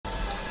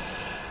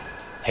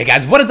Hey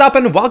guys, what is up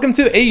and welcome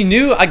to a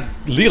new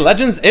League of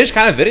Legends-ish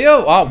kind of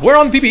video. We're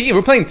on PvE,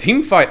 we're playing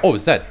Teamfight. Oh,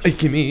 is that?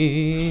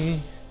 Gimme.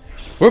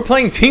 We're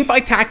playing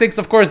Teamfight Tactics,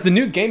 of course, the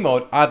new game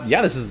mode.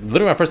 Yeah, this is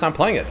literally my first time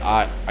playing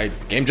it.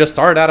 Game just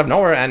started out of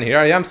nowhere and here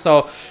I am,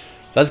 so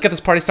let's get this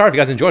party started. If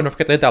you guys enjoyed, don't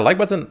forget to hit that like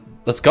button.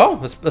 Let's go,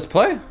 let's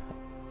play.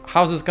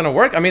 How's this gonna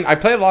work? I mean, I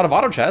played a lot of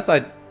auto chess.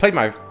 I played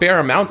my fair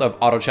amount of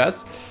auto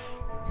chess.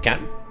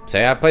 Can't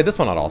say I played this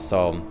one at all,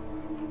 so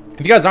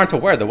if you guys aren't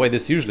aware the way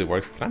this usually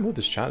works, can I move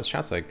this chat? This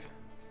chat's like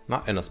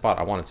not in a spot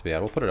I want it to be at.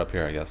 We'll put it up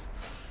here, I guess.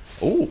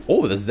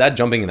 Oh, the Zed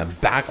jumping in the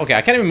back. Okay,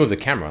 I can't even move the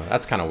camera.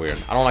 That's kind of weird.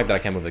 I don't like that I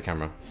can't move the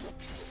camera.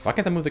 Why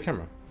can't I move the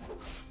camera?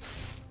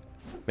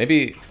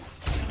 Maybe.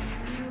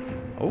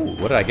 Oh,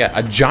 what did I get?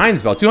 A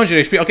Giant's Bell,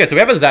 200 HP. Okay, so we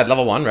have a Zed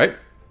level 1, right?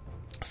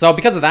 So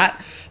because of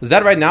that,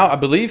 Zed right now, I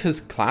believe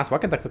his class. Why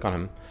can't I click on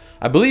him?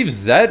 I believe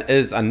Zed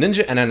is a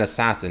ninja and an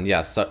assassin.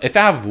 Yes. So if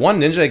I have one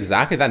ninja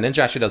exactly, that ninja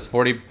actually does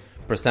 40%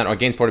 or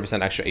gains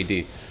 40% extra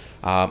AD.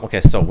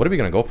 Okay, so what are we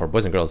gonna go for,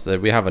 boys and girls?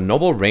 We have a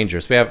noble ranger,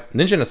 so we have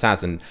ninja and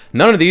assassin.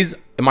 None of these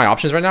in my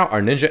options right now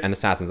are ninja and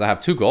assassins. I have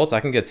 2 golds, so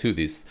I can get 2 of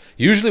these.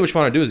 Usually what you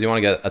want to do is you want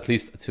to get at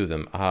least 2 of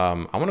them.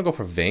 I want to go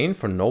for Vayne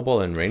for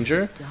noble and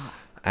ranger,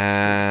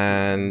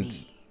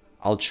 and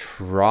I'll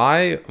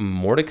try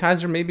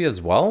Mordekaiser maybe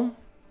as well.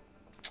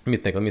 Let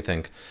me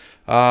think.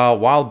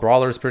 Wild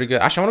brawler is pretty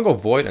good. Actually, I want to go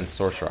void and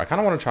sorcerer. I kind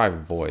of want to try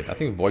void. I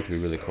think void could be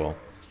really cool.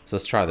 So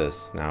let's try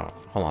this now.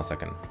 Hold on a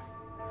second.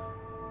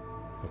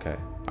 Okay.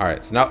 All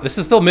right. So now this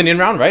is still minion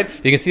round, right?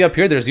 You can see up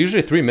here, there's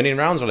usually 3 minion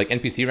rounds or like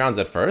NPC rounds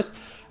at first,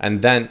 and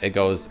then it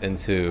goes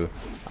into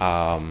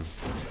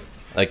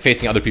like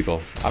facing other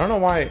people. I don't know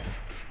why.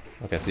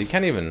 Okay, so you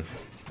can't even.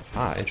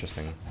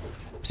 Interesting.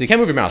 So you can't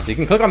move your mouse. So you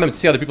can click on them to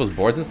see other people's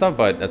boards and stuff,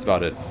 but that's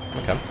about it.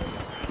 Okay.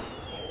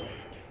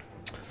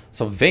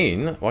 So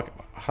Vayne, what?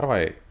 How do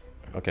I?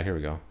 Okay, here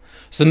we go.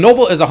 So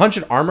noble is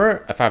 100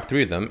 armor if I have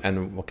 3 of them,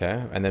 and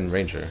okay, and then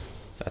ranger,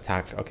 so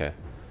attack. Okay.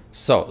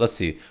 So let's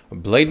see,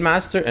 Blade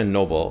Master and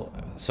Noble.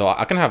 So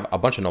I can have a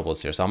bunch of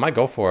nobles here. So I might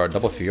go for a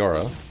double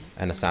Fiora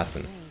and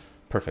Assassin.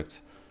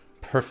 Perfect,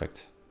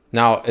 perfect.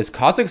 Now is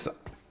Kha'Zix?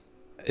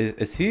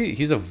 Is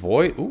he's a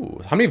void?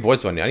 Ooh, how many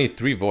voids do I need? I need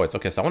 3 voids.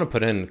 Okay, so I want to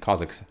put in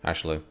Kha'Zix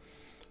actually,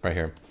 right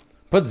here.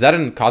 Put Zed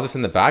and Kha'Zix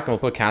in the back, and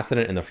we'll put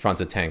Kassadin in the front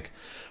to tank.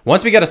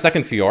 Once we get a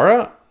second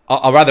Fiora,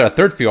 or rather a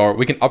third Fiora,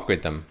 we can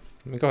upgrade them.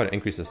 Let me go ahead and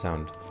increase the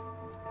sound.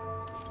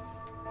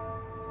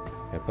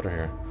 Okay, put her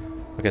here.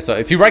 Okay, so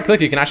if you right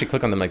click, you can actually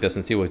click on them like this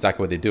and see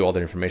exactly what they do, all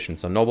their information.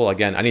 So noble,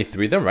 again, I need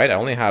 3 of them, right? I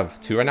only have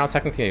 2 right now,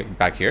 technically,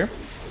 back here.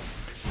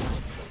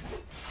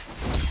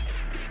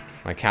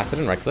 My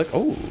Kassadin, right click.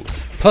 Oh,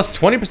 plus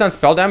 20%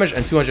 spell damage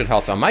and 200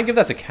 health. So I might give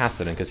that to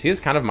Kassadin because he is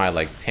kind of my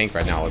like tank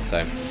right now, let's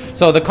say.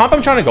 So the comp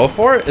I'm trying to go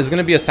for is going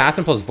to be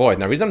Assassin plus Void.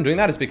 Now the reason I'm doing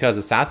that is because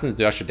Assassins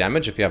do extra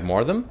damage if you have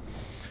more of them.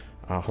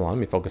 Hold on, let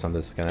me focus on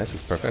this. Okay, this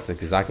is perfect.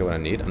 That's exactly what I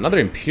need. Another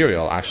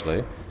Imperial,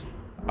 actually.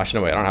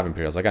 Actually, no, wait, I don't have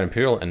Imperials. I got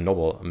Imperial and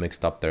Noble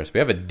mixed up there. So we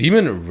have a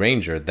Demon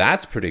Ranger.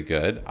 That's pretty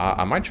good.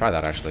 I might try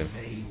that, actually.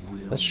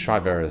 Let's try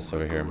Varus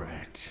over here.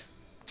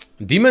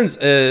 Demons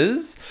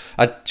is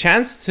a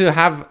chance to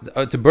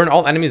have to burn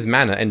all enemies'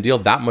 mana and deal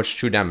that much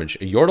true damage.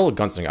 Yordle,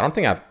 Gunslinger. I don't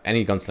think I have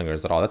any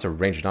Gunslingers at all. That's a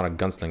Ranger, not a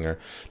Gunslinger.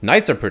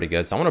 Knights are pretty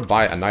good, so I want to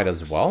buy a Knight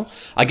as well.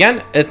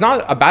 Again, it's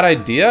not a bad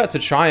idea to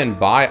try and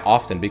buy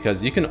often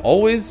because you can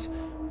always...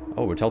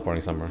 Oh, we're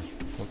teleporting somewhere.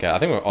 Okay, I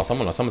think we're... Oh,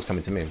 someone's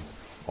coming to me.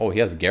 Oh, he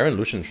has Garen,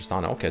 Lucian, and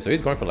Tristana. Okay, so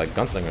he's going for like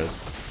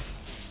gunslingers.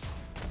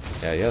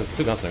 Yeah, he has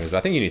 2 gunslingers, but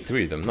I think you need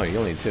 3 of them. No, you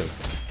only need 2.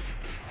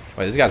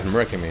 Wait, this guy's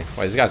murking me.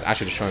 Wait, this guy's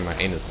actually just showing my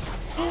anus.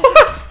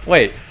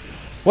 Wait,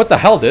 what the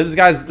hell, dude? This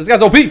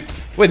guy's OP.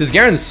 Wait, this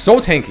Garen is so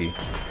tanky.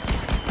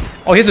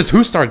 Oh, he has a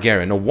 2-star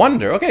Garen. No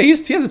wonder. Okay, he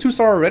has a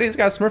 2-star already. This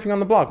guy's smurfing on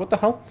the block. What the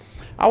hell?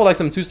 I would like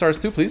some 2 stars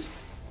too, please.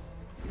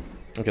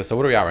 Okay, so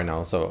what are we at right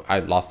now? So I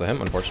lost to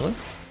him, unfortunately.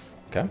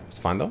 Okay, it's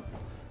fine though.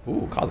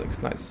 Ooh,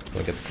 Kha'Zix, nice.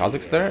 We'll get the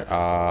Kha'Zix there.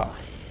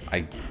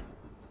 I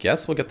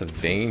guess we'll get the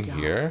Vayne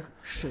here.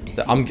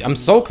 I'm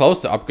so close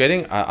to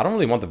upgrading. I don't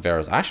really want the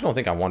Varus. I actually don't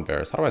think I want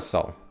Varus. How do I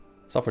sell?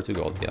 Sell for 2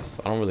 gold. Yes,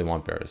 I don't really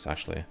want Varus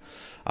actually.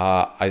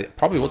 I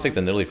probably will take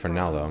the Nidalee for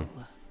now though.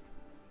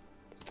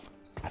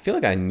 I feel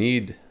like I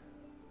need.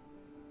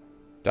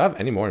 Do I have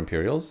any more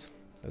Imperials?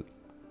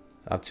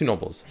 I have 2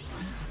 nobles.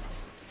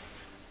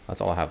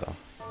 That's all I have though.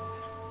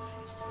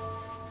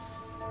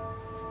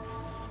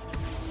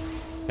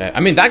 Okay,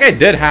 I mean, that guy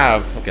did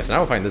have... Okay, so now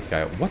we'll find this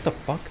guy. What the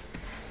fuck?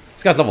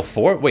 This guy's level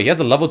 4? Wait, he has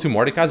a level 2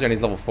 Mordekaiser and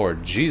he's level 4.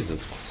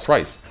 Jesus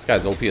Christ. This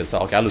guy's OP as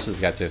hell. Okay, I'll lose this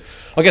guy too.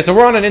 Okay, so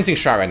we're on an inting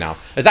strat right now.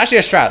 It's actually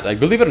a strat. Like,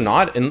 believe it or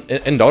not, in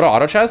Dota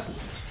auto chess,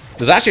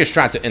 there's actually a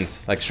strat to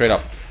int. Like, straight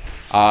up.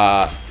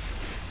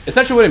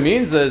 Essentially what it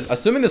means is,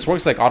 assuming this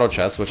works like auto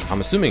chess, which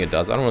I'm assuming it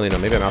does. I don't really know.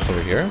 Maybe I'm mouse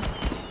over here.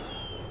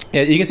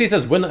 Yeah, you can see it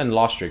says win and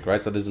loss streak,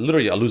 right? So there's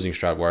literally a losing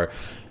strat where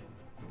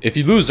if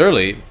you lose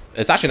early,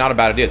 it's actually not a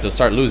bad idea to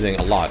start losing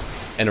a lot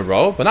in a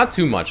row, but not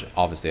too much,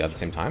 obviously, at the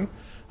same time.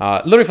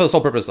 Literally for the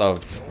sole purpose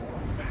of...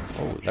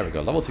 Oh, there we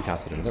go. Level 2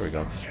 Cassidon. There we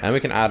go. And we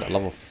can add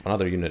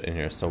another unit in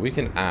here. So we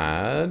can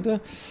add...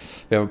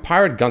 We have a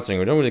Pirate Gunslinger.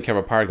 We don't really care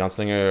about Pirate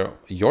Gunslinger.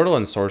 Yordle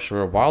and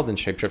Sorcerer. Wild and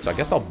Shape Trips. I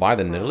guess I'll buy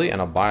the Nidalee and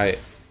I'll buy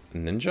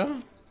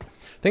Ninja.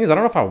 Thing is, I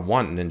don't know if I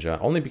want Ninja.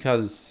 Only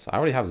because I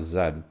already have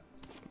Zed.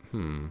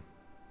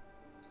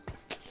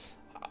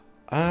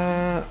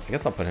 I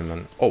guess I'll put him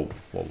in. Oh,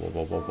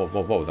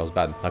 whoa. That was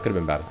bad. That could have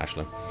been bad,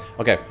 actually.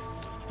 Okay.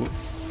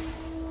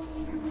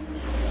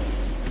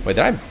 Wait,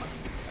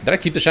 did I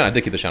keep the Shen? I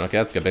did keep the Shen. Okay,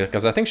 that's good.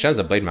 Because I think Shen's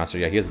a Blade Master.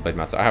 Yeah, he is a Blade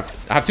Master. I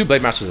have 2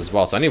 Blade Masters as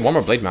well, so I need one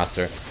more Blade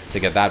Master to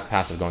get that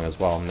passive going as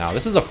well. Now,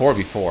 this is a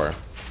 4v4.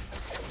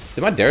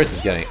 Dude, my Darius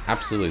is getting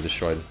absolutely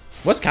destroyed.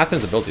 What's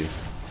Cassidon's ability?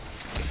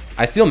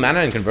 I steal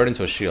mana and convert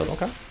into a shield.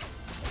 Okay.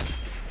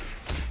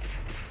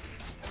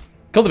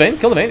 Kill the Vayne.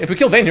 Kill the Vayne. If we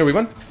kill Vayne here, we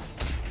win.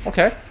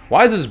 Okay.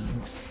 Why is this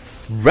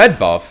red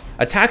buff?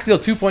 Attack steal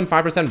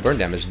 2.5% burn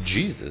damage.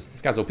 Jesus.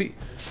 This guy's OP. He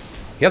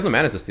has no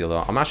mana to steal,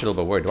 though. I'm actually a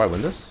little bit worried. Do I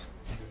win this?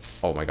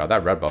 Oh my god,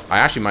 that red buff. I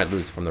actually might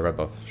lose from the red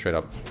buff. Straight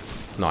up.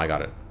 No, I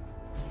got it.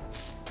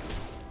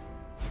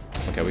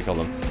 Okay, we killed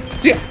him.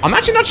 See, I'm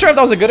actually not sure if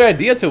that was a good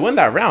idea to win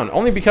that round.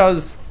 Only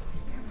because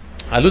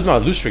I lose my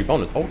loose streak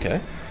bonus. Okay.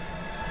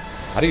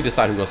 How do you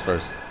decide who goes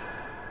first?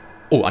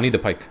 Oh, I need the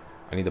pike.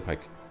 I need the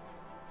pike.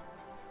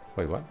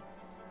 Wait, what?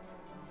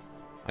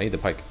 I need the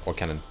pike or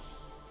cannon.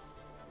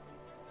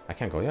 I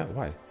can't go yet?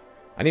 Why?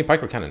 I need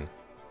pike or cannon.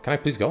 Can I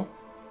please go?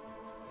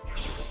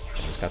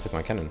 This guy took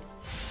my cannon.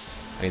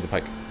 I need the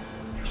pike.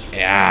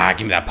 Yeah,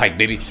 give me that pike,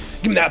 baby.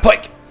 Give me that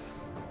pike.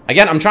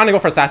 Again, I'm trying to go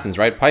for assassins,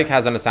 right? Pike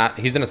has an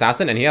he's an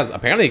assassin, and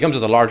apparently he comes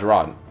with a large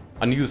rod.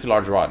 Unused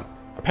large rod.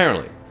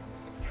 Apparently.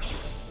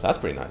 That's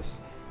pretty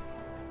nice.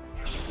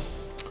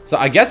 So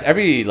I guess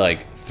every,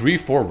 like,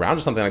 3-4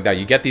 rounds or something like that,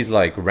 you get these,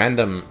 like,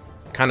 random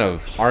kind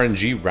of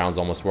RNG rounds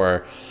almost,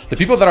 where the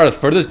people that are the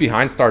furthest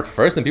behind start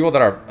first, and people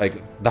that are,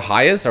 like, the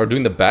highest or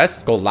doing the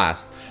best go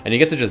last. And you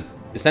get to just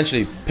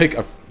essentially pick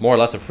more or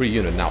less a free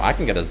unit. Now, I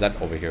can get a Zed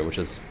over here, which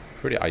is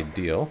pretty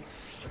ideal.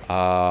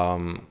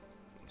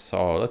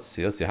 So let's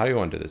see. How do you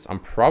want to do this? I'm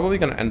probably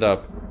going to end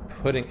up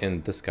putting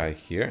in this guy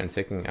here and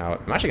taking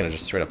out... I'm actually going to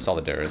just straight up sell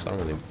the Darius. I don't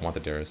really want the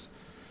Darius.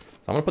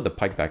 So I'm going to put the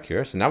pike back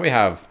here. So now we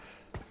have...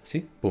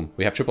 See? Boom.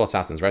 We have triple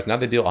assassins, right? So now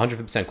they deal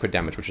 150% crit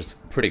damage, which is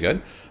pretty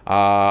good.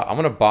 I'm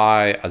going to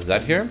buy a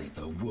Zed here.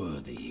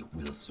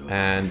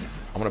 And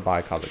I'm going to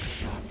buy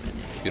Kha'Zix.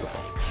 Beautiful.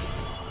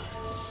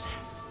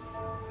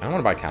 And I'm going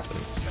to buy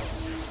Cassidon.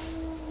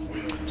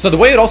 So the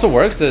way it also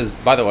works is,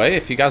 by the way,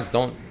 if you guys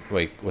don't...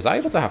 Wait, was I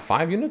able to have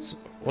 5 units?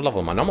 What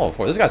level am I? No, I'm level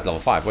 4. This guy's level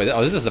 5. Wait,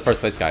 oh, this is the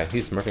first place guy.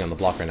 He's smurfing on the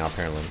block right now,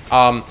 apparently.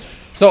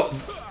 So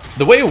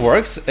the way it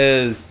works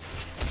is...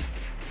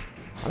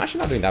 I'm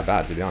actually not doing that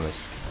bad, to be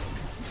honest.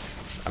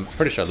 I'm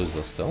pretty sure I lose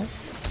those still.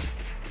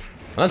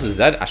 Unless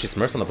Zed actually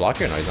smurfs on the block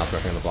here. No, he's not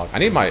smurfing on the block. I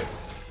need my...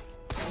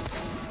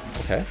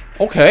 Okay.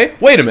 Okay.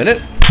 Wait a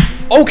minute.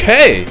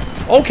 Okay.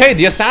 Okay,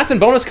 the assassin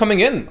bonus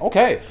coming in.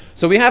 Okay.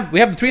 So we have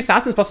the 3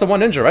 assassins plus the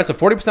 1 ninja, right? So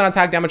 40%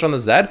 attack damage on the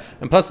Zed,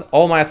 and plus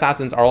all my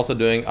assassins are also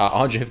doing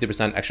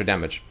 150% extra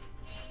damage.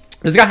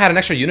 This guy had an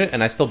extra unit,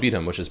 and I still beat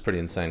him, which is pretty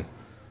insane.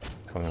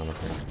 What's going on up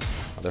here?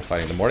 Oh, they're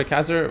fighting the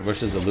Mordekaiser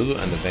versus the Lulu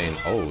and the Vayne.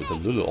 Oh, the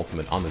Lulu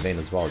ultimate on the Vayne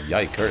as well.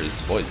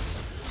 Yikers, boys.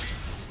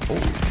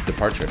 Oh,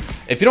 departure.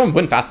 If you don't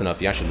win fast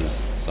enough, you actually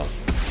lose. So,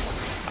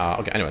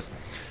 okay, anyways.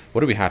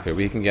 What do we have here?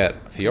 We can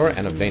get Fiora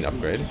and a Vayne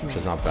upgrade, which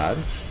is not bad.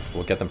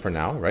 We'll get them for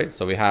now, right?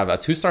 So we have a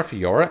 2-star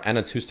Fiora and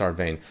a 2-star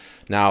Vayne.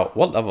 Now,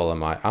 what level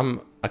am I?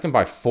 I can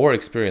buy 4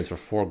 experience for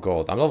 4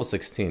 gold. I'm level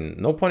 16.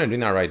 No point in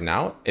doing that right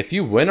now. If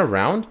you win a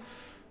round...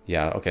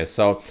 Yeah, okay,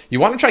 so you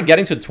want to try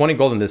getting to 20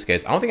 gold in this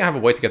case. I don't think I have a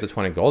way to get to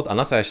 20 gold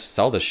unless I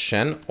sell the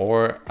Shen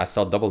or I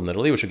sell double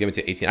Nidalee, which will give me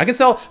to 18. I can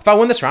sell... If I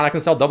win this round, I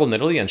can sell double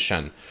Nidalee and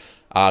Shen.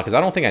 Because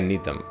I don't think I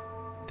need them.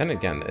 Then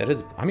again, it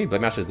is... How many Blade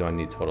Masters do I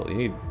need total? You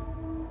need...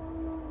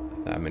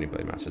 that many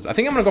Blade Masters. I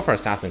think I'm gonna go for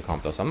Assassin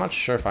comp though, so I'm not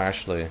sure if I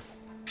actually...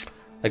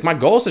 Like, my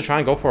goal is to try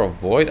and go for a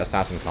Void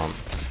Assassin comp.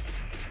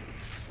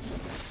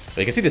 But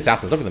you can see the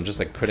Assassins, look at them just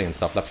like critting and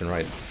stuff left and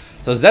right.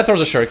 So Zed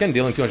throws a Shuriken,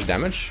 dealing 200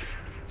 damage.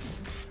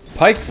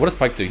 Pike, what does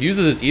Pike do? He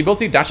uses his E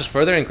ability, dashes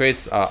further and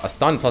creates a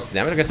stun plus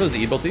damage. Okay, so is the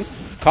E ability.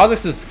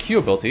 Kha'Zix's Q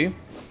ability.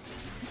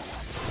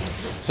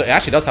 So it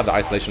actually does have the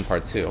isolation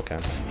part too, okay.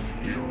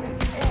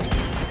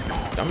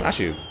 I'm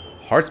actually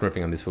hard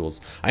smurfing on these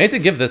fools. I need to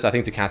give this, I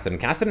think, to Cassidon.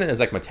 Cassidon is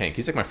like my tank.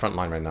 He's like my front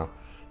line right now.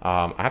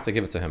 I have to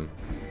give it to him.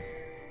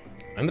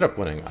 I ended up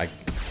winning.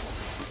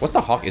 What's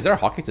the hockey? Is there a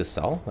hockey to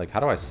sell? Like, how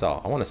do I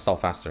sell? I want to sell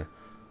faster.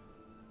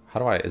 How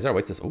do I... Is there a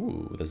way to...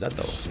 Ooh, the Zed,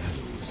 though.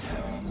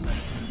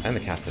 And the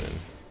Cassidon.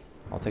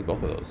 I'll take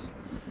both of those.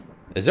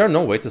 Is there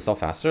no way to sell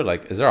faster?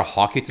 Like, is there a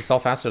hockey to sell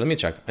faster? Let me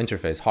check.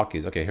 Interface.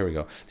 Hockeys. Okay, here we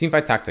go.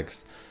 Teamfight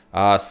Tactics.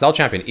 Sell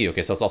champion E.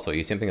 Okay, so it's also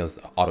E. Same thing as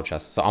auto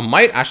chest. So I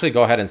might actually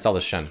go ahead and sell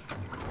the Shen.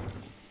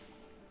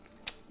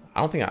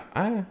 I don't think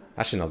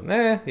actually,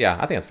 no. Yeah,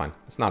 I think that's fine.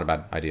 It's not a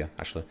bad idea,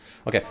 actually.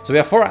 Okay, so we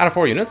have 4 out of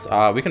 4 units.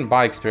 We can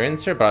buy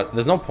experience here, but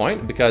there's no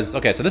point because...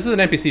 Okay, so this is an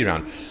NPC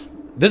round.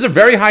 there's a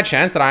very high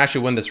chance that I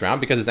actually win this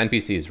round because it's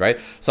NPCs, right?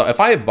 So if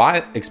I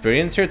buy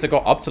experience here to go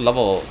up to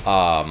level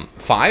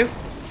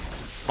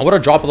 5, I would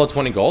have dropped below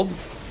 20 gold.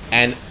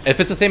 And if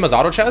it's the same as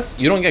auto chess,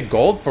 you don't get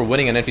gold for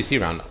winning an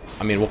NPC round.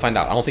 I mean, we'll find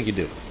out. I don't think you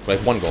do. Like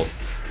 1 gold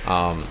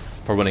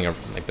for winning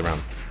like the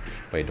round.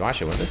 Wait, do I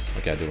actually win this?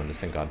 Okay, I do win this.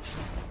 Thank God.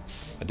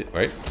 I do.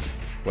 Right?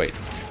 Wait.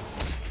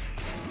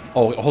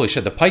 Oh, holy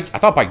shit! The Pike. I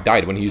thought Pike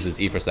died when he used his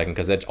E for a second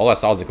because all I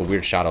saw was like a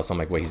weird shadow. So I'm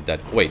like, wait, he's dead.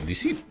 Wait, do you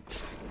see?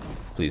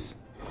 Please,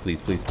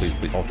 please, please, please,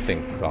 please. Oh,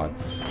 thank God.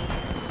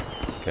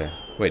 Okay.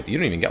 Wait, you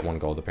don't even get 1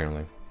 gold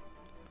apparently.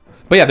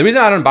 But yeah, the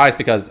reason I don't buy is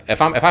because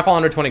if I fall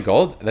under 20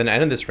 gold, then at the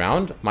end of this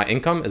round, my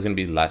income is gonna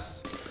be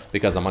less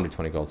because I'm under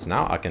 20 gold. So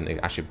now I can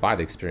actually buy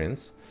the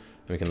experience,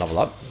 and we can level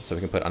up. So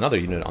we can put another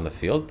unit on the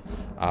field.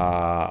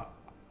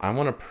 I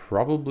want to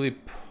probably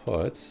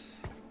put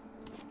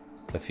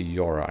the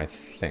Fiora. I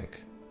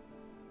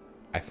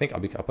think I'll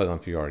put it on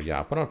Fiora. Yeah,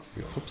 I'll put it on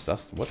Fiora. Oops,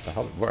 that's what the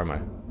hell? Where am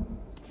I?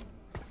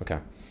 Okay,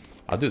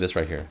 I'll do this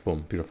right here.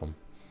 Boom, beautiful.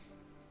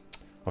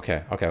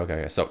 Okay.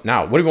 So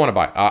now, what do we want to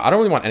buy? I don't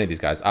really want any of these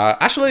guys.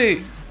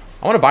 Actually,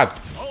 I want to buy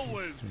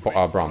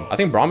Braum. I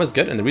think Braum is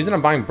good, and the reason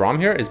I'm buying Braum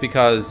here is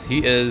because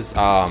he is.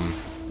 I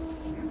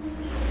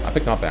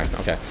picked him up by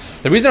accident. Okay.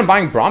 The reason I'm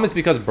buying Braum is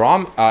because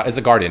Braum is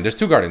a Guardian. There's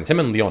 2 Guardians, him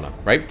and Leona,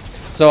 right?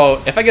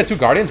 So if I get 2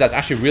 Guardians, that's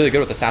actually really good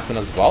with Assassin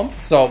as well.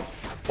 So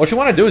what you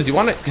want to do is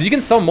because you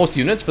can sell most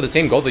units for the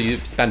same gold that you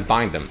spend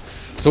buying them.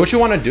 So what you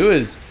want to do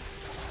is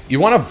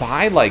you want to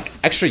buy like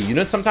extra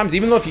units sometimes,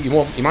 even though if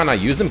you might not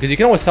use them, because you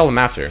can always sell them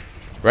after,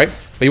 right?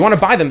 But you want to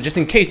buy them just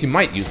in case you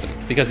might use them,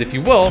 because if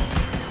you will,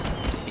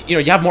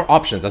 you have more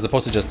options as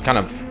opposed to just kind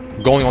of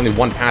going only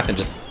one path and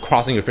just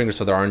crossing your fingers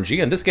for the RNG.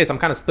 In this case, I'm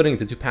kind of splitting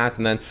into 2 paths,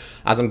 and then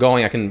as I'm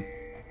going, I can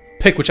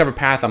pick whichever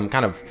path I'm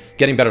kind of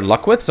getting better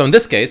luck with. So in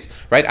this case,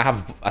 right, I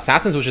have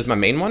Assassins, which is my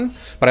main one,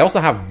 but I also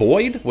have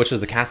Void, which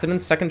is the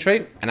Cassidon's second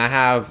trait, and I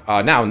have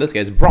now in this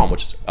case Braum,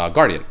 which is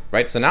Guardian,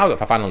 right? So now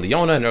if I find a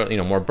Leona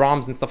and more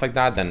Braums and stuff like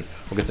that, then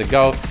we're good to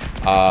go.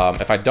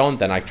 If I don't,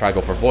 then I try to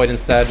go for Void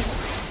instead.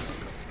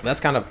 That's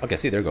kind of okay.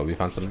 See, there we go. We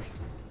found some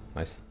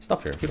nice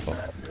stuff here. Beautiful.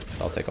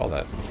 So I'll take all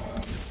that.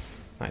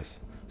 Nice.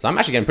 So I'm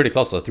actually getting pretty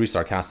close to a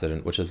 3-star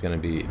Cassidon, which is going to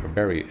be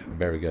very,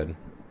 very good.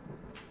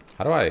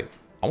 How do I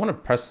want to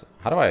press,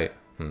 how do I,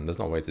 there's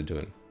no way to do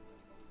it.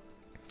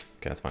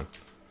 Okay, that's fine.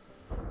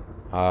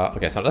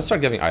 Okay, so let's start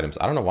giving items.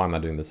 I don't know why I'm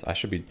not doing this. I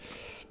should be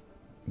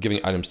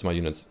giving items to my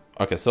units.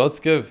 Okay, so let's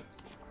give,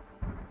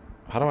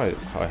 how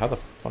the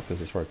fuck does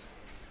this work?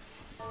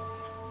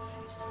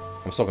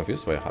 I'm so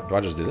confused. Wait, do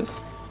I just do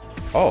this?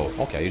 Oh,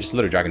 okay, you just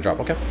literally drag and drop.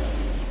 Okay.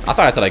 I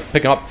thought I had to like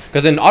pick them up,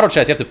 because in auto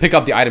chess you have to pick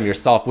up the item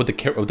yourself with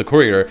the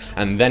courier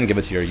and then give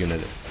it to your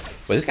unit.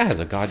 But this guy has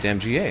a goddamn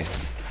GA.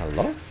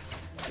 Hello?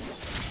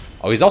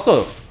 Oh, he's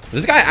also,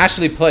 this guy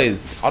actually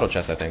plays auto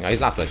chess, I think. Oh, he's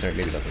not playing,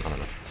 maybe he doesn't, I don't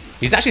know.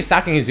 He's actually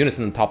stacking his units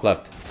in the top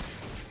left.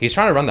 He's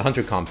trying to run the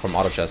Hunter comp from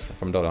auto chess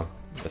from Dota.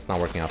 It's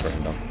not working out for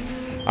him though.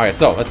 Alright,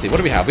 so let's see, what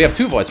do we have? We have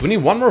 2 voids. We need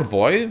 1 more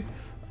void.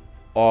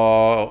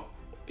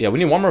 Yeah, we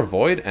need 1 more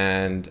void,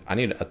 and I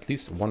need at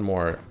least 1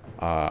 more.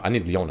 I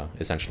need Leona,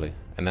 essentially,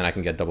 and then I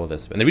can get double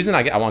this. And the reason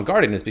I want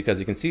Guardian is because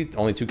you can see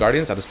only 2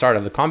 Guardians at the start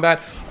of the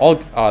combat. All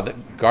the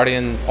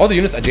Guardians, all the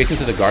units adjacent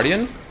to the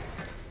Guardian.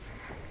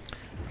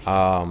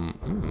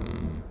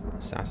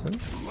 Assassin.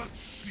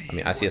 I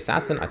mean, I see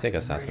Assassin. I take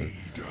Assassin.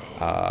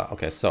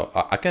 Okay, so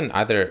I can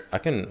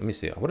let me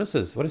see. What is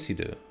this? What does he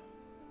do?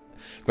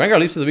 Granger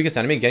leaps to the weakest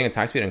enemy, getting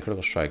attack speed and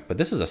critical strike. But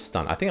this is a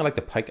stun. I think I like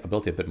the Pike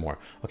ability a bit more.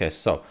 Okay,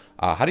 so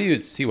how do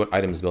you see what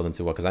items build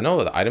into what? Because I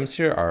know the items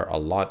here are a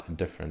lot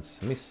different.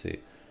 Let me see.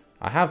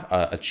 I have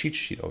a cheat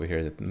sheet over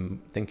here.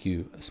 Thank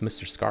you,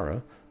 Mr.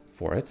 Scara,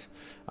 for it.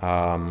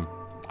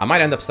 I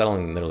might end up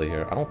settling Nidalee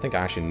here. I don't think I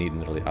actually need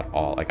Nidalee at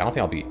all. Like, I don't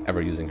think I'll be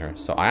ever using her.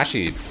 So I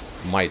actually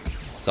might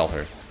sell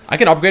her. I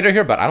can upgrade her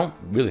here, but I don't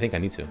really think I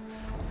need to.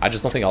 I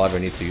just don't think I'll ever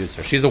need to use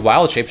her. She's a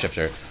wild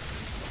shapeshifter.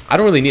 I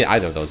don't really need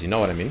either of those, you know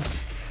what I mean?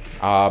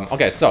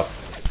 Okay, so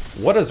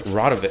what does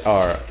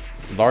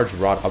large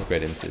rod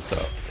upgrade into? So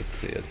let's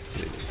see.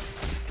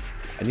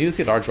 I need to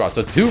see large rod.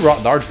 So 2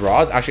 large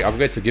rods actually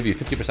upgrade to give you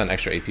 50%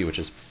 extra AP, which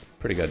is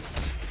pretty good.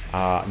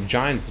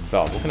 Giant's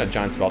Belt. What can a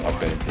Giant's Belt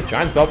upgrade into?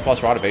 Giant's Belt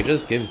plus Rod of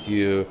Ages gives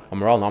you a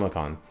Morale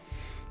Nomicon.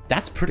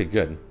 That's pretty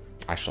good,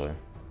 actually.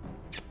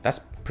 That's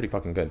pretty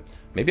fucking good.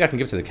 Maybe I can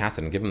give it to the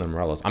Cassidon and give him the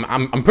Morellos.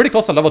 I'm pretty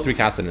close to level 3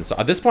 Cassidon, so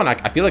at this point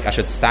I feel like I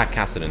should stack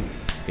Cassidon.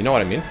 You know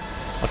what I mean?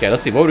 Okay,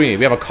 let's see. What do we need?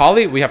 We have a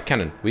Kali, we have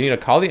Kennen. We need a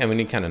Kali and we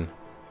need Kennen.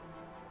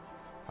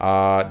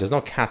 There's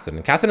no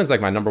Cassidon. Cassidon is like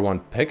my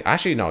 #1 pick.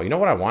 Actually, no. You know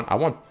what I want? I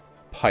want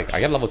Pike. I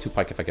get level 2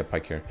 Pike if I get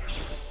Pike here.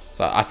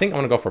 So I think I'm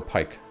going to go for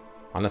Pike.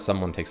 Unless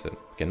someone takes it.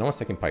 Okay, no one's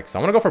taking Pike. So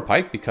I'm going to go for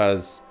Pike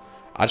because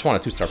I just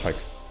want a 2-star Pike.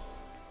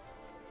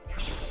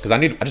 Because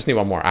I just need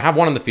 1 more. I have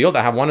 1 in the field.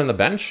 I have 1 in the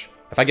bench.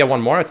 If I get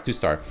 1 more, it's a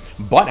 2-star.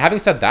 But having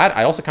said that,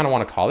 I also kind of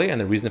want a Kali.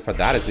 And the reason for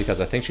that is because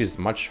I think she's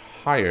much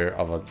higher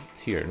of a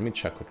tier. Let me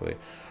check quickly.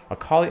 A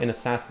Kali in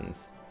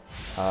Assassins.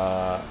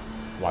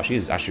 Wow,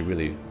 she's actually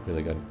really,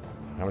 really good.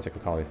 I'm going to take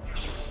a Kali.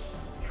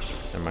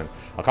 Never mind.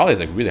 Akali is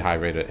like really high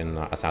rated in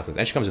Assassins.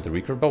 And she comes with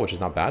the recurve bow, which is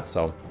not bad,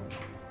 so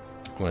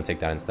I'm going to take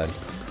that instead.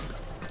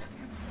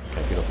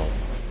 Okay, beautiful.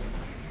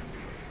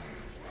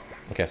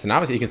 Okay, so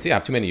now you can see I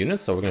have too many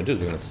units, so what we're going to do is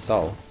we're going to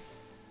sell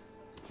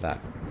that.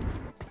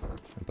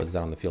 And put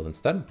that on the field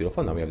instead.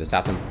 Beautiful. Now we have the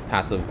Assassin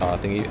passive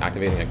thingy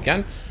activating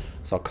again.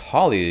 So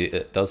Akali,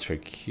 it does her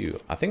Q.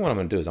 I think what I'm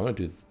going to do is I'm going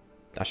to do...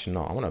 Actually,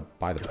 no. I want to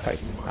buy the pike.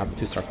 I have a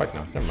 2-star pike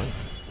now. Never mind.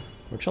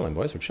 We're chilling,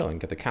 boys. We're chilling.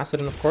 Get the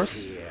Kassadin, of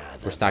course.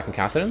 We're stacking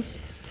Kassadins.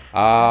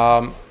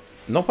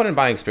 No point in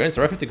buying experience.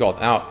 We're at 50 gold.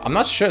 Now, I'm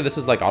not sure this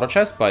is like auto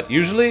chest, but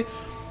usually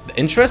the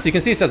interest, you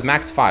can see it says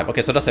max 5.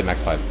 Okay, so it does say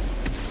max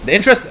 5. The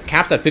interest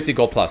caps at 50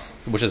 gold plus,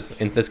 which is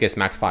in this case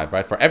max 5,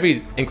 right? For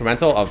every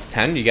incremental of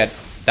 10, you get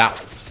that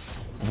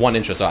 1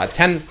 interest. So at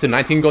 10 to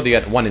 19 gold, you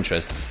get 1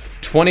 interest.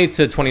 20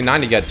 to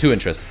 29, you get 2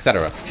 interest,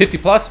 etc. 50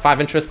 plus,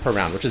 5 interest per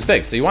round, which is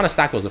big. So you want to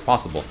stack those if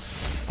possible.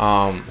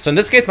 So in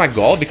this case, my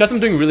goal, because I'm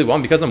doing really well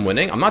and because I'm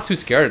winning, I'm not too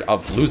scared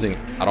of losing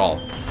at all.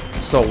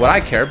 So what I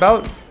care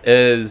about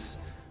is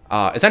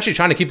essentially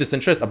trying to keep this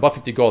interest above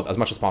 50 gold as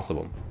much as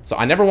possible. So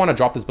I never want to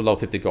drop this below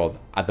 50 gold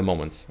at the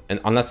moment. And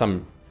unless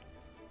I'm,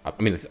 I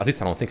mean, at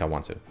least I don't think I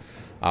want to.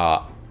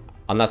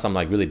 Unless I'm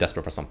like really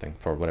desperate for something,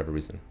 for whatever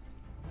reason.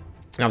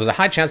 Now there's a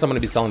high chance I'm going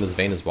to be selling this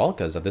vein as well,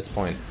 because at this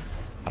point,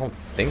 I don't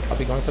think I'll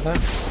be going for that.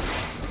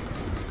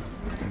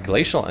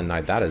 Glacial and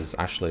Knight, that is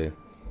actually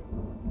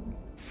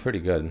pretty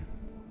good.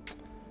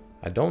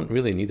 I don't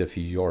really need the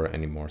Fiora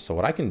anymore. So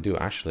what I can do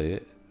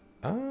actually,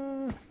 I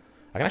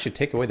can actually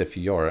take away the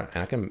Fiora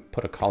and I can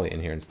put Akali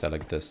in here instead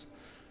like this.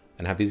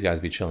 And have these guys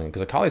be chilling.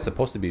 Because Akali is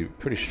supposed to be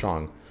pretty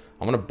strong.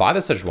 I'm going to buy the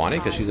Sejuani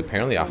because she's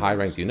apparently a high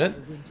ranked unit.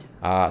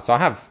 So I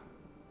have...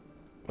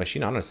 Wait, is she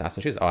not an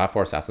assassin? She's... Oh, I have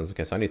 4 assassins.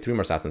 Okay, so I need 3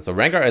 more assassins. So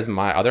Rengar is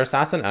my other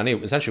assassin. I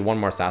need essentially 1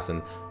 more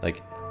assassin.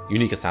 Like,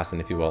 unique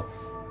assassin, if you will.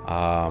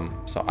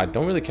 So I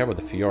don't really care about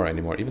the Fiora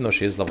anymore. Even though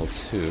she is level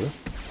 2.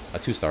 A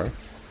 2-star.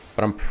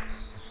 But I'm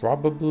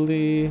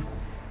probably...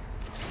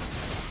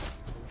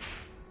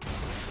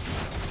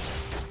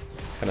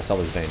 gonna sell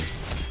this vein.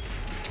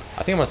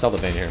 I think I'm gonna sell the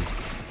vein here.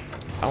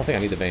 I don't think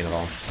I need the vein at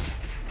all.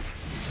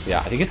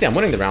 Yeah, you can see I'm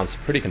winning the rounds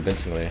pretty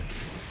convincingly.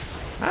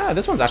 Ah,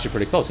 this one's actually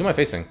pretty close. Who am I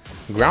facing?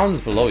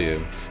 Ground's below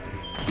you.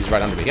 He's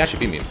right under me. He actually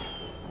beat me.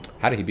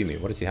 How did he beat me?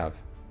 What does he have?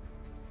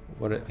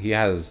 What he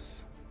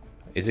has?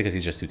 Is it because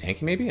he's just too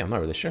tanky? Maybe I'm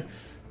not really sure.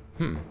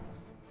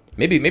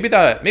 Maybe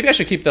I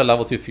should keep the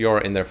level 2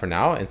 Fiora in there for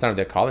now instead of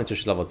the Akali until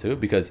she's level 2,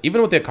 because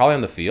even with the Akali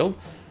on the field,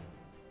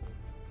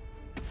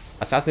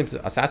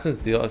 assassins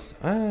deal us.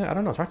 I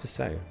don't know. It's hard to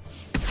say.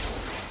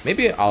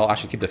 Maybe I'll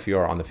actually keep the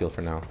Fiora on the field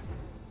for now.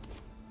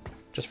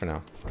 Just for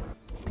now.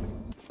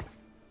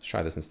 Let's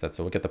try this instead.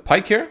 So we'll get the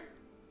Pike here.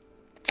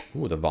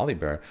 Ooh, the Volley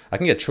Bear. I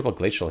can get triple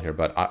Glacial here,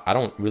 but I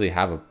don't really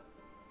have a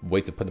way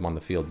to put them on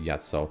the field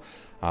yet. So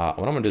what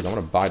I'm going to do is I'm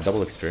going to buy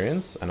double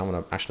experience, and I'm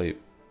going to actually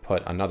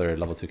put another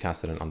level 2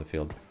 Kassadin on the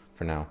field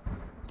for now.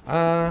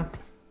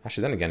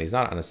 Actually, then again, he's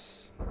not on a...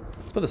 Let's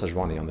put this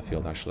Sejuani on the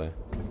field, actually.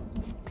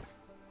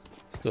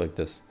 Let's do it like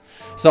this.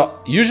 So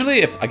usually,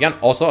 if, again,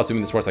 also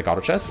assuming this works like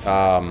auto chess,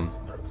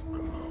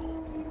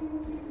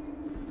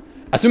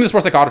 assuming this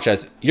works like auto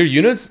chess, your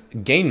units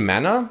gain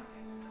mana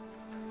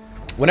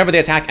whenever they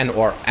attack and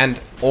or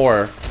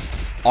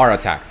are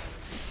attacked.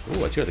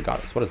 Ooh, a Tear of the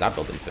Goddess. What does that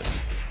build into?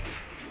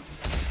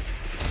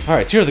 All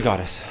right, Tear of the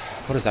Goddess.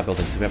 What does that build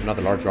into? We have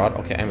another large rod.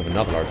 Okay, and we have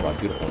another large rod.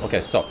 Beautiful.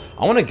 Okay, so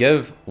I want to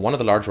give one of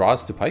the large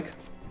rods to Pike.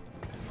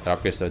 That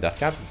upgrades to a death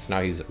cap. So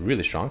now he's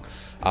really strong.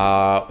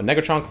 A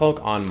Negatron cloak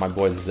on my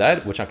boy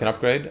Zed, which I can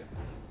upgrade.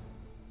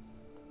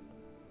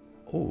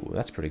 Ooh,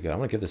 that's pretty good. I'm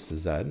gonna give this to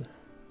Zed.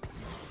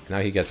 Now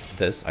he gets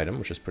this item,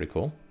 which is pretty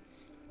cool.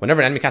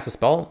 Whenever an enemy casts a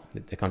spell,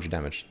 they conjure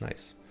damage.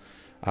 Nice.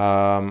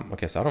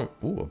 Okay, so I don't...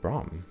 Ooh, a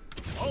Braum.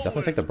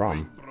 Definitely take the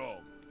Braum.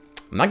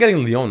 I'm not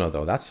getting Leona,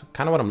 though. That's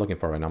kind of what I'm looking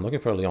for right now. I'm looking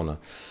for a Leona.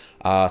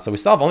 So we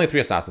still have only 3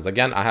 assassins.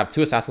 Again, I have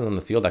 2 assassins on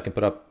the field I can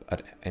put up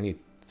at any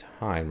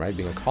time, right?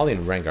 Being Akali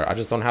and Rengar. I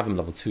just don't have them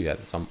level 2 yet.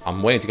 So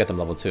I'm waiting to get them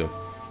level 2.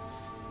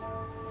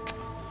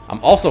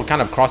 I'm also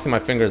kind of crossing my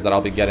fingers that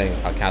I'll be getting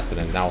a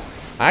Kassadin. Now,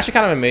 I actually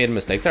kind of made a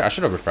mistake there. I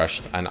should have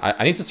refreshed. And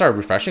I need to start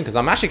refreshing because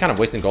I'm actually kind of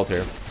wasting gold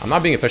here. I'm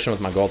not being efficient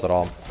with my gold at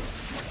all.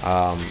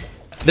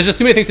 There's just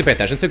too many things to pay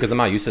attention to because I'm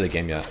not used to the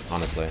game yet,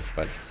 honestly.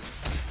 But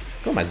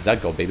look at my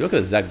Zed go, baby. Look at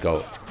the Zed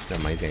go.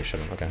 Never mind, he's getting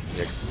shit on. Okay,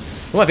 yikes.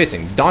 Who am I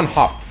facing? Don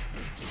Hop.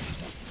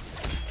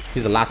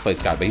 He's the last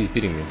place guy, but he's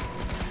beating me.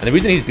 And the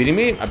reason he's beating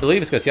me, I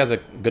believe, is because he has a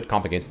good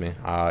comp against me.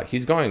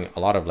 He's going a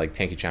lot of like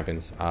tanky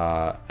champions.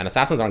 And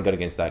assassins aren't good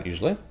against that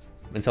usually.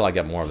 Until I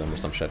get more of them or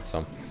some shit,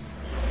 so.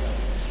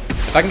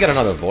 If I can get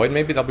another Void,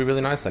 maybe that'll be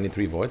really nice. I need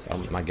 3 Voids.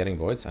 I'm not getting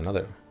Voids.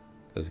 Another.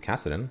 There's a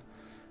Kassadin.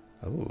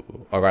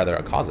 Ooh. Or rather,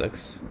 a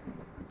Kha'Zix.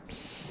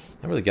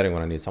 Not really getting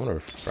what I need, so I'm gonna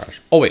refresh.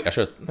 Oh wait, I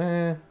should...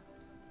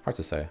 hard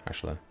to say,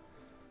 actually.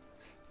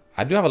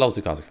 I do have a level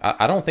 2 Kha'Zix.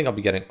 I don't think I'll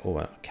be getting... Oh,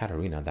 a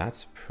Katarina.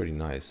 That's pretty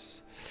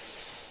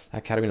nice.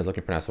 That Katarina's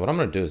looking pretty nice. So what I'm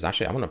gonna do is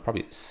actually, I'm gonna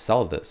probably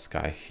sell this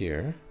guy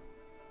here.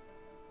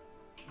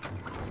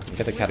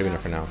 Get the Katarina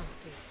for now.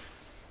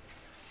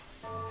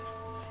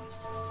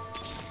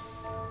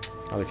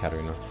 Other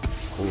Katarina.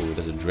 Ooh,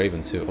 there's a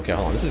Draven too. Okay,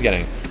 hold on. This is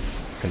getting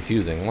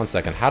confusing. 1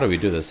 second. How do we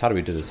do this? How do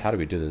we do this? How do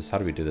we do this? How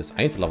do we do this?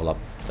 I need to level up.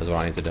 That's what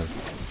I need to do.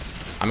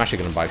 I'm actually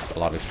going to buy a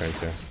lot of experience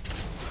here.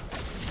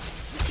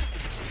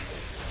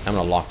 I'm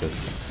going to lock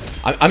this.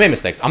 I made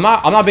mistakes. I'm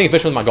not being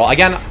efficient with my goal.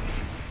 Again,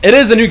 it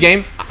is a new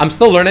game. I'm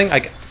still learning.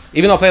 Like,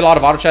 even though I played a lot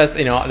of auto chess,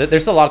 you know,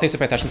 there's still a lot of things to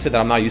pay attention to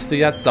that I'm not used to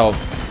yet. So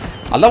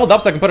I leveled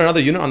up so I can put another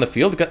unit on the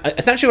field. Because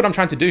essentially what I'm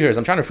trying to do here is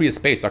I'm trying to free a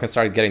space so I can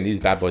start getting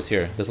these bad boys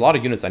here. There's a lot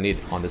of units I need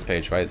on this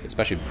page, right?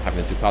 Especially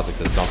having the 2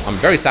 Kazakhs. So I'm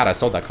very sad I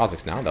sold that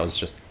Kazakhs now. That was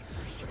just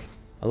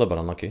a little bit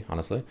unlucky,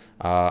 honestly.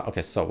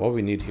 Okay, so what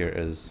we need here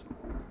is...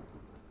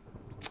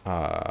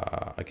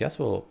 I guess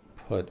we'll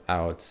put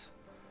out...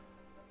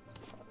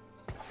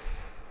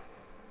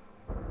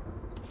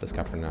 this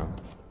guy for now.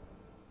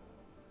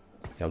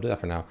 Yeah, we'll do that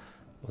for now.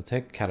 We'll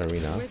take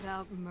Katarina.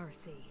 Without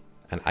mercy.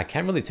 And I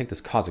can't really take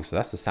this Kazakh, so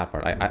that's the sad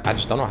part. I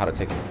just don't know how to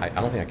take him. I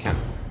don't think I can.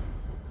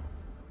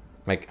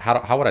 Like,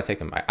 how would I take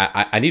him?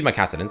 I need my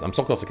Kassadins. I'm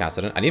so close to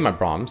Kassadin. I need my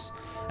Brahms.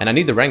 And I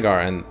need the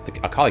Rengar and the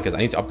Akali because I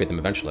need to upgrade them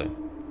eventually.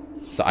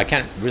 So I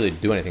can't really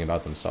do anything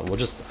about them. So we'll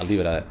just leave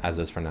it as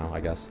is for now,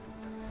 I guess.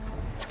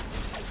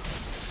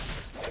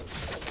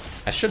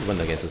 I should win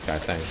against this guy, I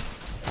think.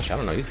 Actually, I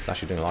don't know. He's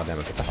actually doing a lot of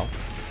damage. What the hell?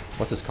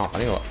 What's his comp? I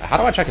don't know. How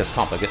do I check his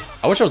comp? Like,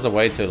 I wish there was a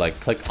way to, like,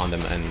 click on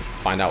them and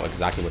find out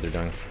exactly what they're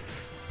doing.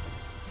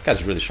 That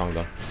guy's really strong,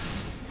 though.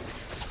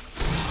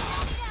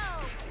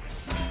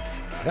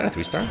 Is that a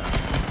 3-star? I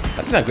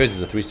think that Graves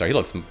is a 3-star. He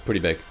looks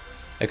pretty big.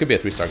 It could be a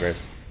 3-star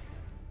Graves.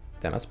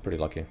 Damn, that's pretty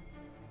lucky.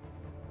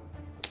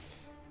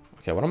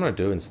 Okay, what I'm going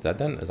to do instead,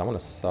 then, is I'm going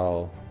to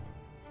sell...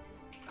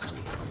 I'm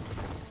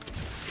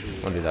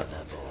going to do that.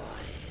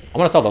 I'm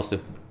going to sell those two.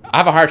 I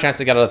have a higher chance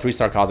to get out of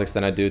 3-star Kazakhs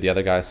than I do the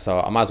other guys, so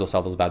I might as well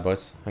sell those bad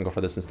boys and go for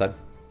this instead.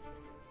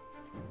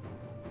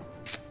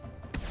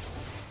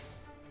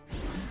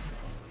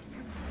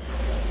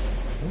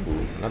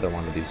 Ooh, another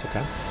one of these,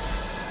 okay.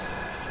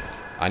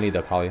 I need the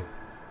Akali.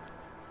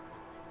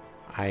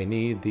 I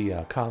need the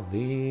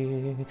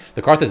Akali.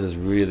 The Karthus is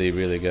really,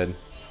 really good.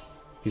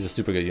 He's a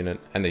super good unit,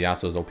 and the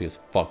Yasuo is OP as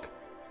fuck.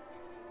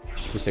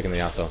 Who's taking the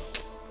Yasuo?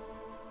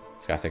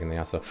 This guy's taking the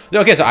Yasuo.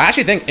 Okay, so I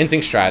actually think inting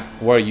strat,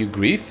 where you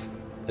grief,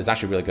 is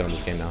actually really good on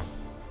this game now.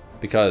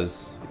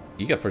 Because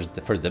you get first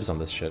dibs on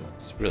this shit.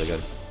 It's really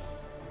good.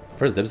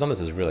 First dibs on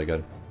this is really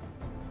good.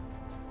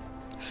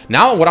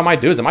 Now what I might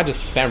do is I might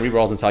just spam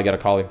rerolls until I get a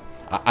Akali.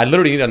 I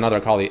literally need another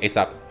Akali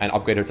ASAP and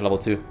upgrade her to level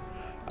 2.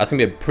 That's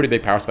gonna be a pretty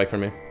big power spike for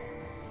me.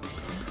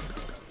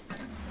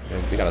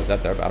 Okay, we got a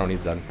Zed there, but I don't need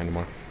Zed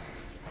anymore.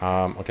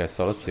 Okay,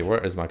 so let's see. Where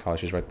is my Akali?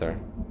 She's right there.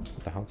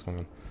 What the hell's going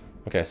on?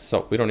 Okay,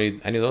 so we don't need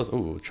any of those.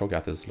 Ooh,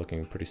 Cho'Gath is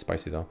looking pretty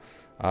spicy though.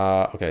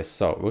 Okay,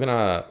 so we're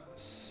gonna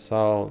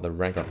sell the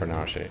Rengar for now,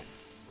 actually.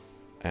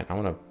 And I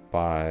want to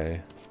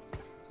buy...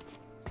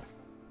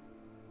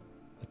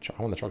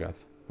 I want the Cho'Gath.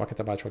 Why can't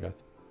I buy Cho'Gath?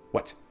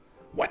 What?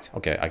 What?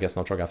 Okay, I guess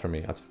no Cho'Gath for me.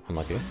 That's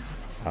unlucky.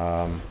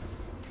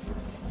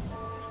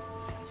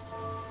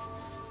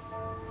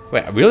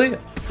 Wait, really?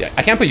 Yeah,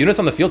 I can't put units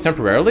on the field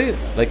temporarily?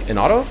 Like in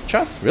auto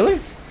chess? Really?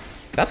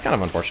 That's kind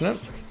of unfortunate.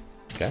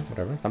 Okay,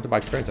 whatever. Time to buy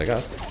experience, I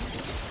guess.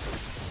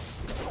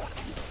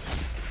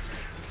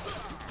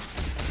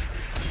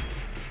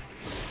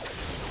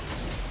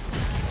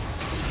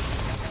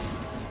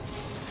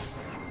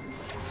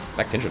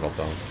 That Kindred ult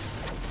though.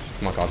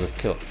 Come on, cause this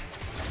kill.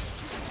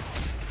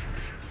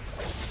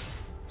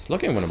 It's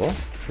looking winnable.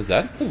 Is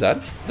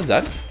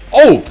that?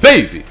 Oh,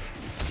 baby!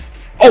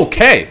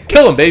 Okay!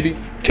 Kill him, baby!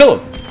 Kill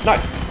him!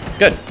 Nice.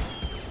 Good.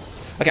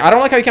 Okay, I don't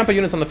like how you can't put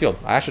units on the field.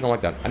 I actually don't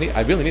like that.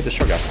 I really need this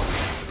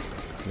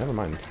Cho'Gath. Never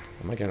mind.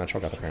 I'm not getting that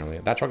Cho'Gath apparently.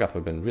 That Cho'Gath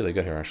would have been really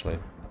good here actually.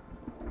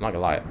 I'm not gonna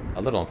lie.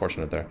 A little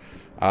unfortunate there.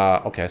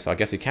 Okay, so I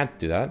guess you can't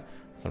do that.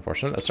 That's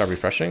unfortunate. Let's start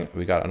refreshing.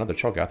 We got another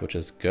Cho'Gath, which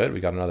is good. We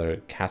got another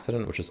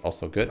Kassadin, which is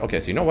also good. Okay,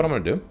 so you know what I'm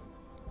gonna do?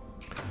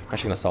 I'm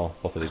actually gonna sell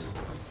both of these.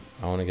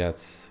 I wanna get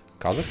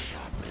Kazakhs,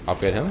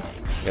 upgrade him,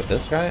 get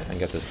this guy, and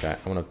get this guy.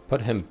 I wanna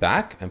put him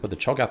back and put the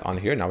Cho'Gath on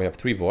here. Now we have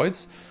 3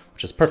 voids,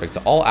 which is perfect.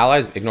 So all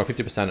allies ignore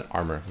 50%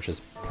 armor, which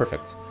is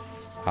perfect.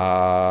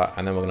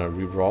 And then we're gonna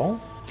re-roll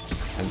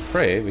and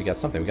pray we get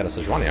something. We got a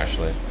Sejuani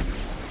actually.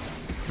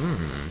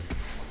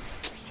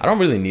 I don't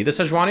really need a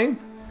Sejuani.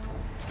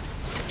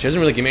 She doesn't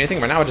really give me anything.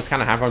 Right now I just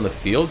kind of have her on the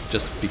field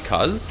just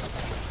because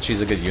she's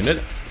a good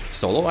unit.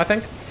 Solo, I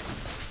think.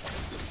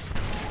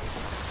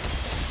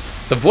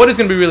 The Void is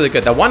going to be really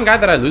good. That one guy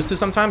that I lose to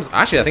sometimes,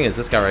 actually I think it's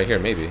this guy right here,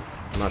 maybe.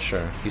 I'm not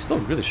sure. He's still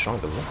really strong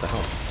though. What the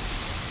hell?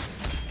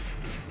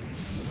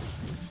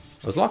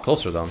 It was a lot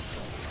closer though.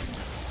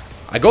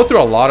 I go through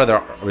a lot of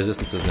their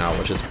resistances now,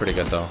 which is pretty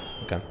good though.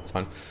 Okay, it's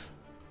fine.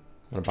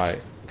 I'm gonna buy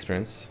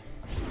experience.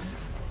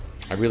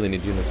 I really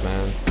need units,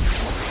 man.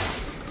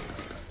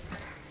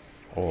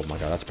 Oh my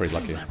god, that's pretty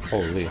lucky.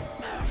 Holy.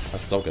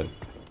 That's so good.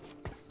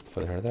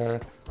 Put her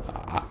there.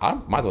 I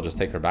might as well just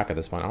take her back at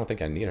this point. I don't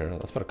think I need her.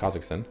 Let's put a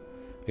Kazakhs in.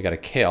 We got a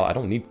Kale. I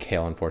don't need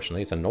Kale,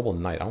 unfortunately. It's a Noble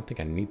Knight. I don't think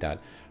I need that,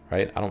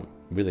 right? I don't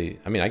really...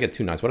 I mean, I get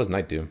 2 Knights. What does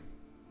Knight do?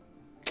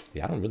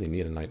 Yeah, I don't really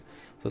need a Knight.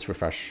 So let's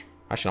refresh.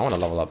 Actually, I want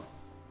to level up.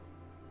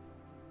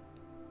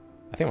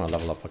 I think I'm gonna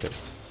level up, fuck it.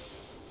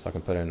 So I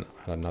can put in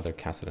another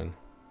Cassidon.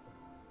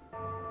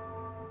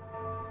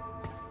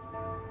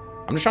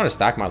 I'm just trying to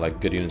stack my like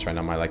good units right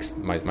now,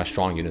 my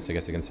strong units, I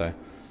guess you can say.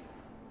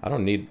 I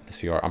don't need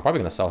this VR. I'm probably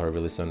gonna sell her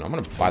really soon. I'm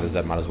gonna buy the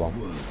Zed, might as well.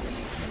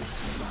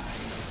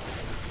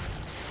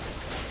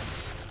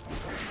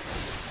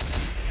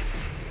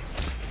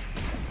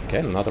 Okay,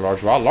 another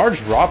large raw.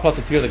 Large raw plus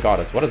a Tear of the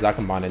Goddess. What does that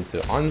combine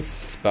into? On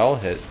spell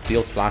hit,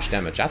 deal splash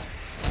damage. That's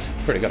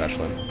pretty good,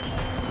 actually.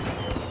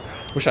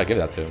 Who should I give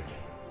that to?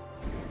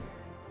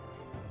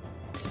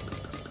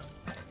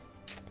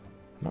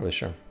 Not really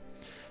sure.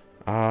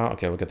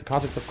 Okay, we'll get the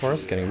Kha'Zix, of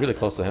course. Getting really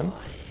close to him.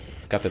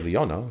 Got the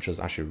Leona, which is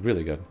actually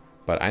really good.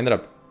 But I ended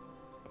up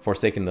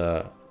forsaking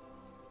the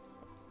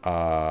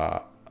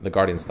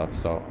Guardian stuff,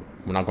 so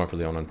we're not going for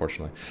Leona,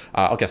 unfortunately.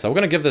 Okay, so we're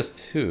going to give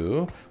this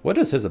to... What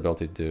does his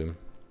ability do?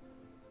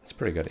 It's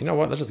pretty good. You know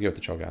what? Let's just give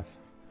it to Cho'Gath.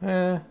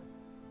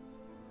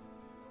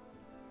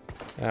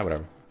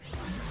 Whatever.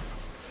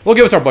 We'll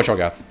give it to our boy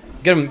Cho'Gath.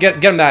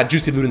 Get him that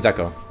juicy Luden's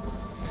Echo.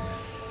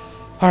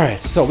 Alright,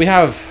 so we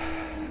have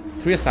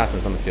 3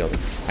 assassins on the field.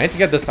 I need to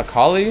get this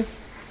Akali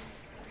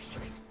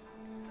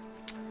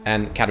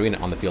and Katarina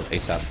on the field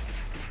ASAP.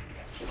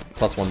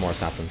 Plus 1 more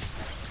assassin.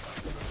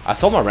 I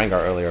sold my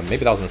Rengar earlier.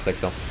 Maybe that was a mistake,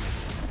 though.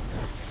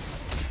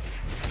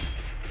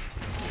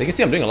 You can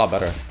see I'm doing a lot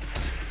better.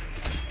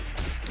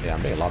 Yeah,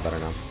 I'm doing a lot better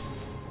now.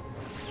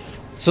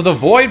 So the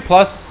Void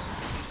plus...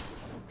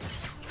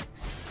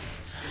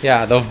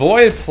 Yeah, the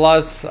Void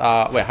plus... wait,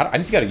 I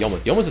need to get a Yomus.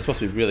 Yomus is supposed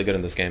to be really good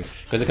in this game,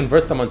 because it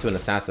converts someone to an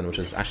assassin, which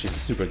is actually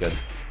super good.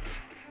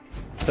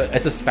 So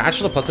it's a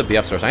Spatula plus a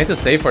BF Sword. So I need to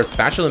save for a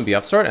Spatula and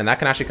BF Sword, and that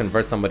can actually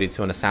convert somebody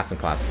to an assassin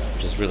class,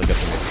 which is really good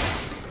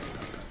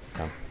for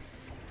me. Okay.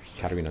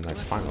 Katarina,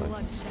 nice, finally.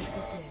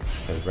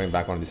 Let's bring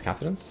back one of these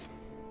Cassidons.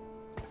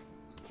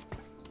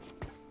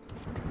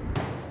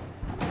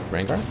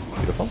 Rengar,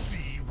 beautiful.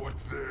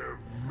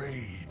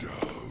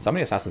 So how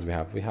many assassins we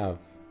have? We have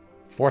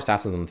 4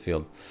 assassins on the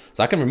field.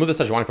 So I can remove the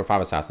Sejuani for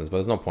 5 assassins, but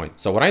there's no point.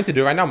 So what I need to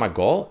do right now, my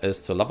goal is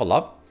to level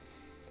up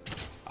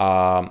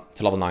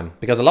to level 9.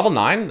 Because at level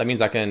 9, that means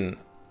I can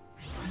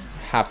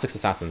have 6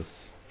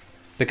 assassins.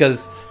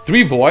 Because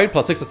 3 Void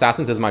plus 6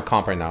 assassins is my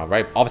comp right now,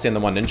 right? Obviously I'm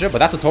the 1 ninja, but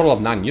that's a total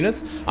of 9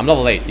 units. I'm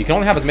level 8. You can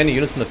only have as many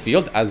units in the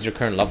field as your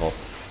current level.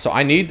 So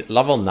I need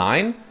level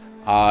 9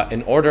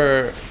 in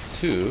order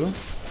to...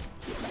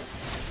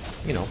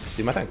 you know,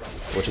 do my thing,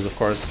 which is of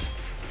course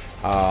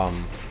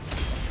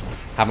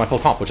have my full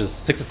comp, which is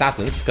 6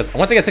 assassins, because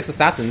once I get 6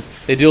 assassins,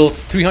 they deal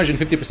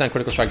 350%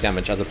 critical strike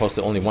damage as opposed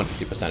to only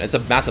 150%. It's a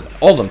massive,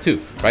 all of them too,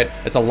 right?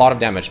 It's a lot of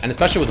damage, and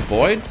especially with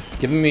Void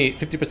giving me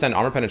 50%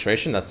 armor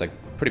penetration, that's like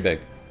pretty big.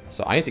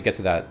 So I need to get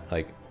to that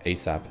like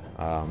ASAP.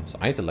 So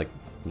I need to like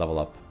level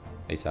up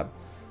ASAP,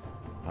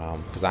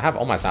 because I have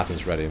all my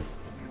assassins ready.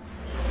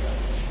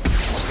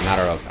 It's just a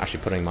matter of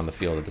actually putting them on the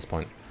field at this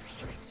point.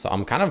 So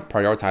I'm kind of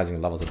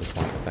prioritizing levels at this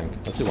point, I think.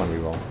 Let's do 1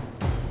 reroll.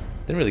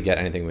 Didn't really get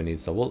anything we need,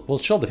 so we'll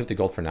chill the 50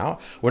 gold for now.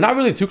 We're not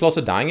really too close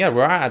to dying yet.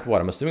 We're at what?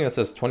 I'm assuming that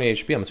says 20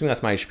 HP. I'm assuming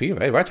that's my HP,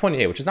 right? We're at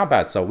 28, which is not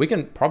bad. So we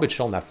can probably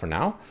chill on that for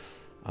now.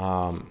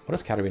 What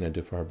does Katarina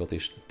do for her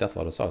ability? Death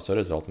Lotus. Oh, so it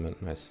is the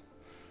ultimate. Nice.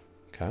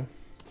 Okay.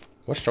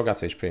 What's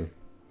Cho'Gath's HP?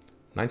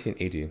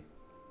 1980.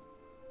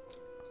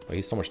 Oh,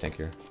 he's so much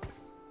tankier.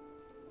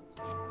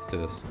 Let's do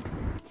this.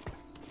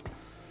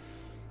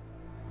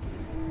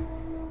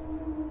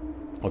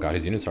 Oh god,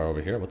 his units are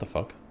over here. What the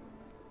fuck?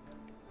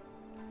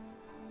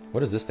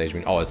 What does this stage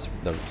mean? Oh, it's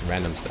the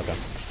random stuff. Okay.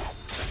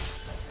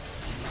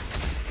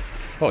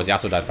 Oh, his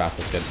Yasuo died fast.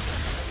 That's good.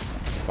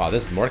 Wow,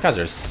 this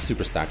Mordekaiser is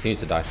super stacked. He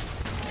needs to die.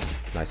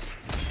 Nice.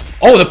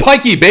 Oh, the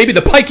Pikey, baby! The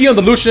Pikey on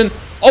the Lucian.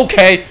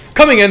 Okay,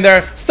 coming in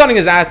there, stunning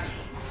his ass.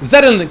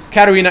 Zed and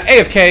Katarina,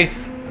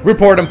 AFK.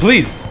 Report him,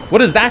 please.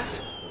 What is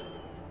that?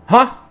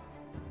 Huh?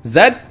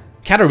 Zed?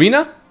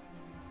 Katarina?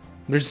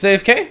 They're just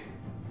AFK?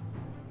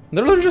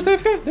 They're literally just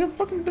AFK.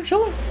 They're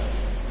chilling.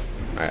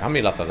 Alright, how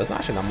many left? There's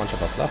actually not much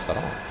of us left at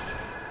all.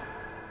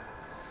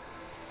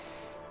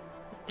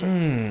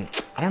 I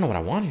don't know what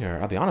I want here.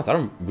 I'll be honest. I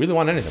don't really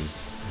want any of them.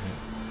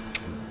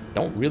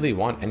 Don't really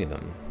want any of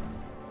them.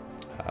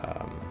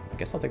 I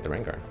guess I'll take the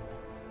Rengar.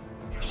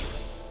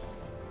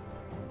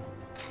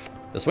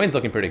 The Swain's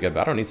looking pretty good,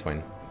 but I don't need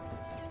Swain.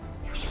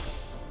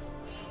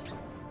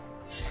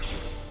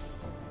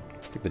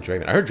 Take the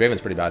Draven. I heard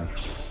Draven's pretty bad.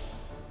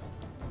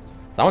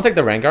 I want to take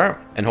the Rengar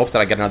in hopes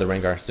that I get another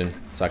Rengar soon,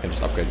 so I can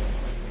just upgrade.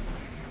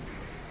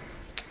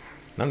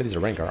 None of these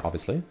are Rengar,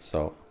 obviously,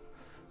 so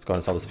let's go ahead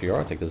and sell this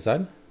Fiora, take the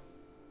Zed.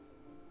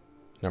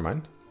 Never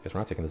mind, guess we're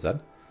not taking the Zed.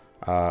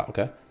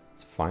 Okay,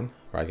 it's fine,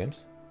 Riot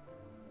Games.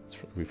 Let's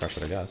refresh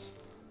it, I guess.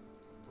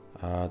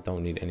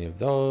 Don't need any of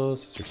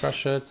those, let's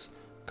refresh it.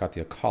 Got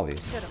the Akali,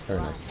 very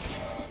nice.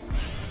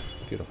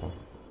 Beautiful.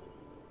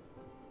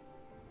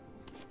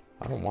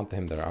 I don't want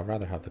him there, I'd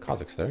rather have the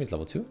Kha'Zix there, he's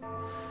level 2.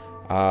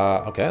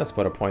 Okay, let's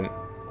put a point.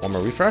 1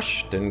 more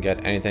refresh. Didn't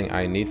get anything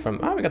I need from...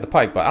 Oh, we got the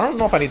Pike, but I don't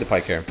know if I need the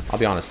Pike here. I'll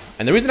be honest.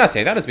 And the reason I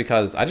say that is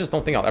because I just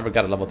don't think I'll ever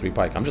get a level 3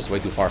 Pike. I'm just way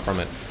too far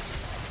from it.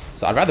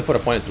 So I'd rather put a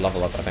point into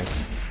level up, I think.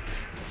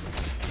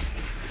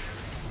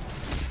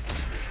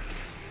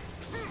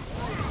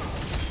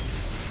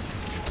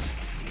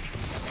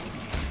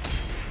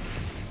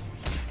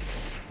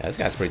 Yeah, this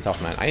guy's pretty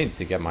tough, man. I need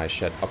to get my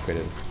shit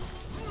upgraded.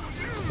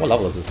 What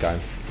level is this guy?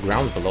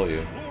 Ground's below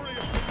you.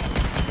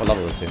 What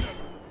level is he?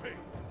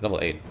 Level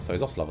 8. So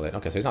he's also level 8.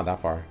 Okay, so he's not that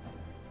far.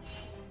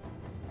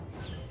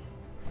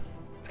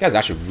 This guy's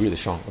actually really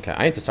strong. Okay,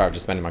 I need to start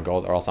just spending my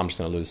gold or else I'm just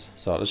gonna lose.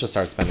 So let's just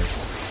start spending.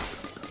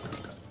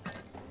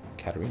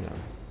 Katarina.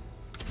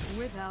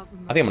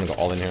 I think I'm gonna go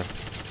all in here.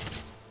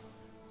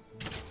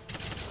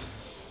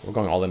 We're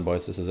going all in,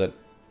 boys. This is it.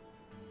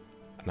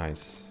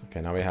 Nice.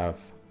 Okay, now we have...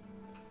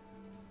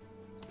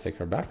 Take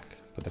her back.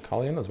 Put the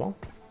Kali in as well.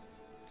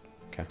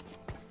 Okay.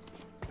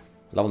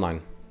 Level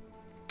 9.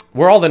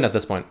 We're all in at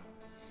this point.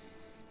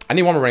 I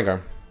need one more Rengar,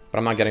 but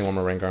I'm not getting one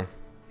more Rengar.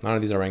 None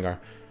of these are Rengar.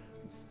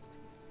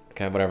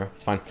 Okay, whatever.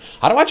 It's fine.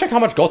 How do I check how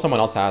much gold someone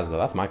else has, though?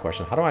 That's my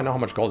question. How do I know how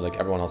much gold like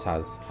everyone else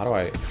has? How do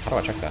I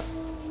check that?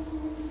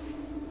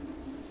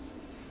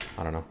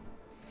 I don't know.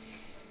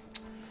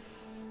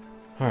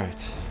 All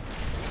right.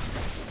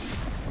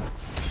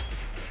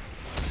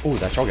 Ooh,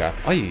 that Cho'Gath.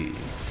 Ay,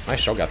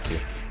 nice Cho'Gath Q.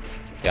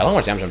 Yeah, I don't know how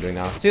much damage I'm doing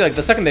now. See, like,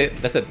 the second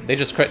that's it. They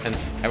just crit and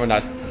everyone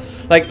dies.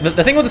 Like,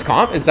 the thing with this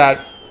comp is that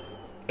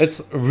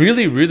it's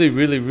really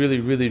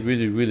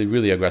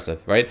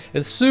aggressive, right?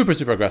 It's super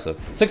aggressive.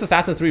 6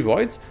 assassins, 3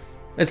 voids.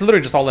 It's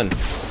literally just all in.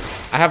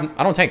 I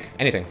don't tank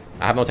anything.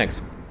 I have no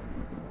tanks.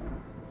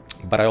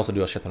 But I also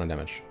do a shit ton of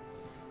damage.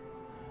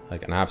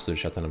 Like, an absolute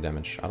shit ton of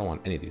damage. I don't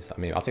want any of these. I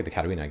mean, I'll take the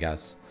Katarina, I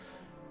guess.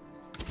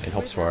 In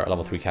hopes for a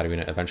level 3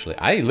 Katarina eventually.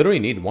 I literally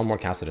need one more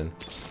Kassadin.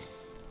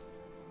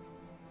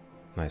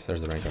 Nice,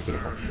 there's the Rengar.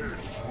 Beautiful.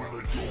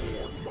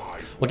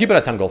 We'll keep it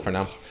at 10 gold for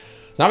now.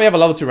 So now we have a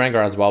level 2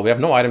 Rengar as well. We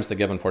have no items to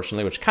give,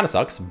 unfortunately, which kind of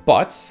sucks,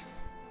 but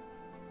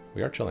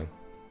we are chilling.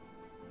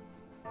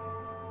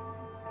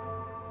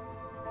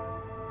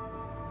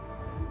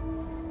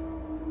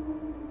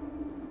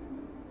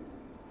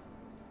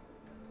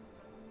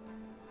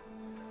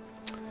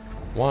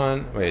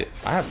 Wait,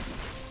 I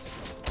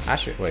have...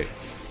 Actually, wait.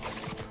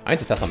 I need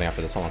to test something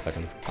after this. Hold on a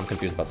second. I'm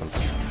confused about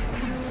something.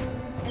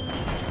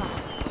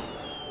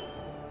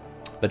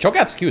 The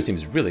Cho'Gath skew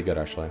seems really good,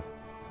 actually.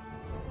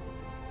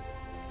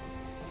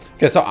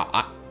 Okay, so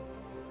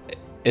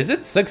is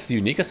it 6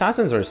 unique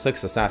assassins or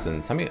 6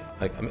 assassins? I mean,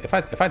 like, if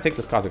I take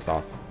this Kha'Zix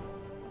off.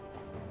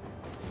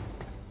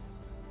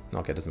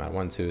 Okay, it doesn't matter.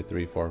 1, 2,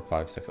 3, 4,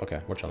 5, 6. Okay,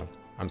 we're chilling.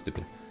 I'm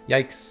stupid.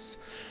 Yikes.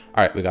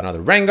 All right, we got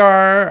another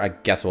Rengar. I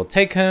guess we'll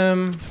take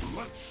him.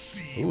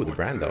 Ooh, the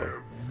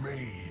Brando.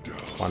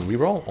 One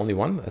reroll, only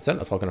one. That's it.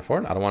 That's all I can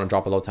afford. I don't want to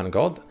drop below 10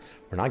 gold.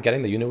 We're not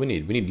getting the unit we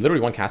need. We need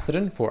literally one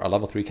Kassadin for a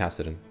level 3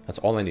 Kassadin. That's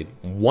all I need.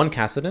 One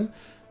Kassadin, and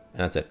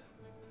that's it.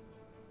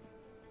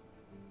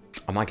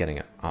 I'm not getting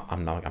it.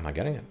 I'm not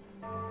getting it.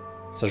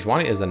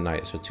 Sejuani is a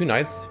knight. So 2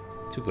 knights,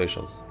 2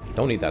 glacials.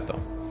 Don't need that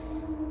though.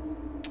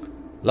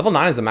 Level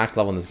 9 is the max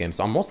level in this game,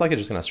 so I'm most likely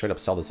just gonna straight up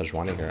sell the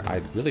Sejuani here.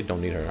 I really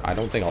don't need her. I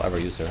don't think I'll ever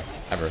use her.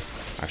 Ever,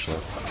 actually.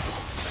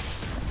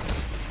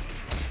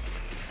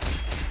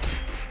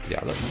 Yeah,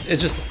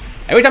 it's just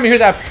every time you hear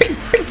that ping,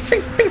 ping,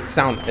 ping, ping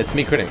sound, it's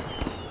me critting.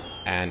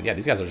 And yeah,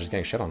 these guys are just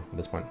getting shit on at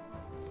this point.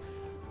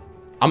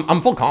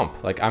 I'm full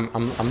comp. Like I'm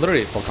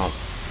literally full comp.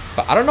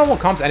 But I don't know what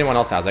comps anyone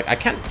else has. Like I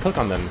can't click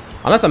on them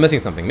unless I'm missing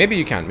something. Maybe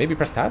you can. Maybe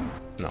press tab.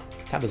 No,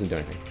 tab doesn't do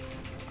anything.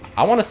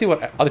 I want to see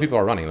what other people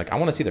are running. Like I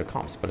want to see their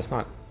comps, but it's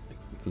not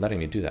letting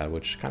me do that,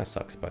 which kind of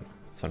sucks. But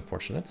it's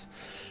unfortunate.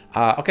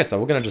 Okay, so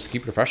we're gonna just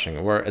keep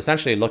refreshing. We're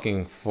essentially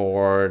looking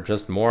for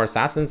just more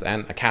assassins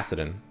and a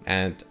Kassadin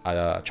and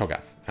a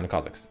Cho'Gath and a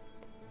Kha'Zix.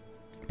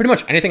 Pretty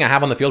much anything I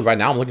have on the field right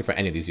now, I'm looking for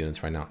any of these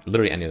units right now.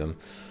 Literally any of them.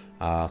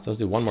 So let's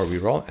do one more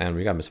reroll, and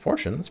we got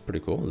Misfortune. That's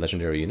pretty cool.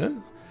 Legendary unit.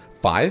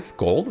 5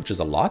 gold, which is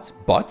a lot,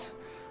 but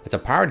it's a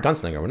powered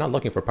gunslinger. We're not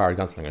looking for powered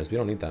gunslingers. We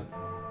don't need that.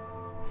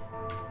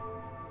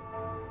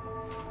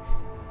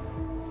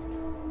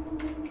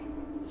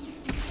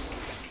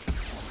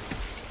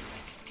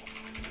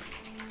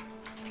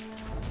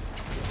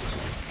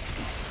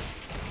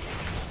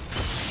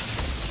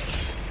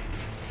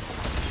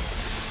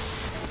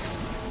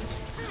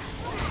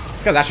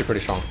 This guy's actually pretty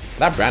strong.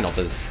 That Brand ult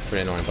is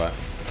pretty annoying, but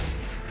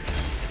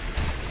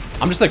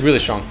I'm just like really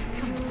strong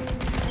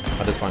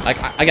at this point. Like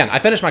again, I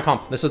finished my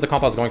comp. This is the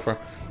comp I was going for.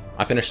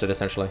 I finished it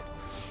essentially.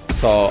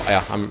 So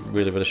yeah, I'm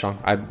really strong.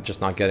 I'm just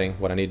not getting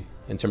what I need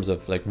in terms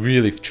of like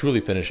really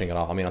truly finishing it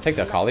off. I mean, I'll take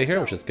the Akali here,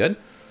 which is good.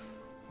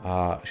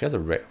 She has a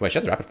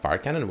rapid fire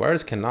cannon.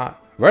 Whereas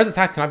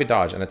attack cannot be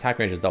dodged and attack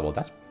range is doubled.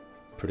 That's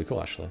pretty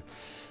cool actually.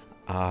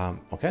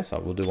 Okay, so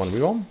we'll do one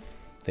reroll.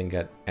 Didn't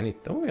get any.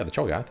 Oh, we got the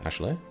Cho'Gath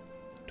actually.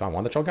 Do I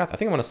want the Cho'Gath? I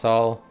think I want to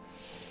sell...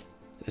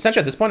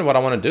 Essentially, at this point, what I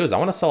want to do is I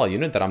want to sell a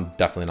unit that I'm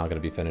definitely not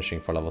going to be finishing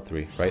for level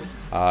 3,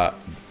 right?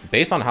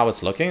 Based on how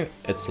it's looking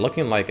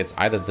like it's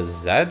either the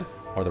Zed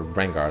or the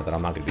Rengar that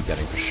I'm not going to be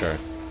getting for sure.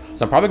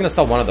 So I'm probably going to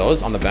sell one of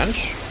those on the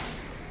bench.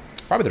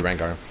 Probably the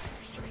Rengar.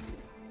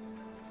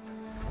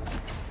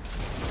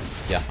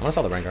 Yeah, I'm going to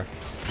sell the Rengar.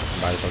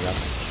 Buy the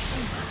Cho'Gath.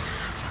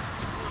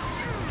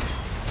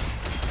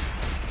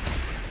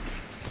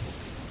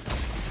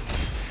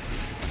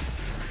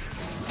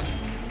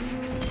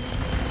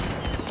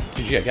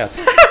 GG, I guess.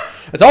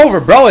 It's over,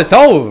 bro. It's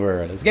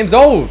over. This game's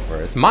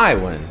over. It's my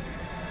win.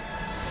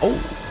 Oh,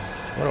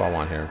 what do I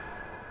want here?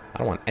 I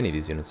don't want any of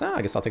these units.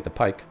 I guess I'll take the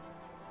pike.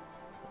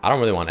 I don't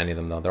really want any of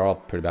them, though. They're all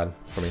pretty bad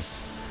for me.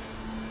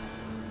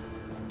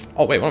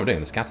 Oh, wait, what am I doing?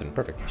 This Cassidon.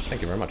 Perfect.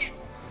 Thank you very much.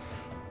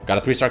 Got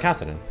a 3-star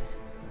Cassidon.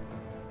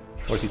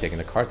 What is he taking?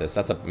 The Karthus.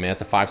 That's a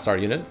 5-star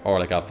unit, or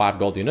like a 5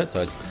 gold unit,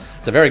 so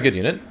it's a very good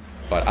unit.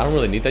 But I don't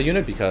really need that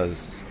unit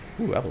because...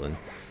 Ooh, Evelyn.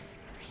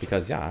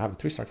 Because, yeah, I have a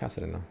 3-star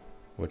Cassidon now,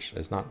 which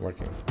is not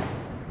working.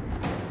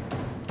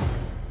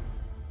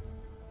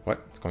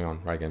 What's going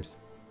on? Riot Games.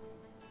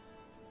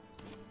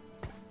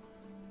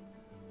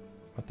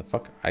 What the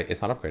fuck?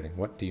 It's not upgrading.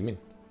 What do you mean?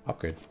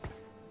 Upgrade.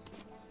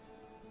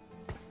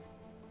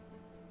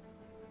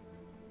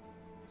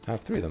 I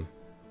have 3 of them.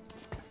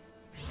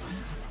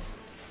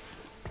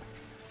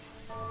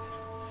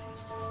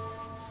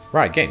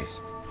 Riot Games.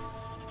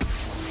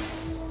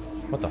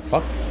 What the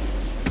fuck?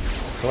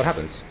 So what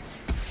happens?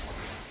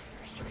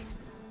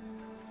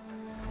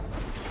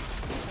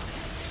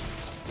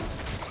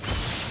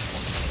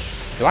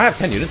 Do I have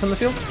 10 units on the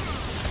field?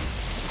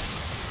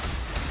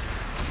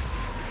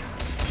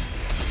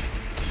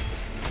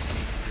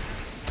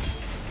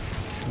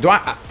 Do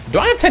I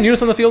have 10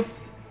 units on the field?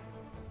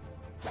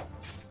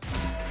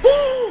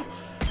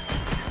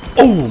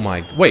 Oh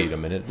my, wait a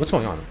minute. What's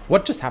going on?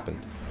 What just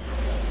happened?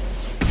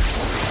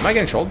 Am I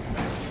getting trolled?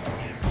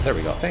 There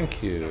we go.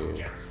 Thank you.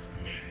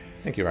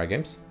 Thank you, Riot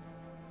Games.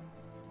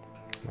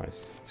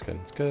 Nice. It's good.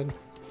 It's good.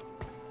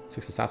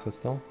 6 assassins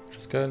still, which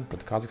is good. Put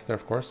the Kazakhs there,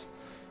 of course.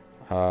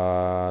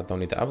 Don't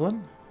need the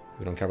Evelyn.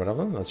 We don't care about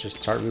Evelyn. Let's just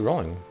start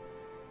re-rolling.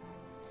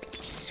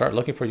 Start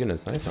looking for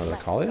units. Nice. Another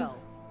Kali.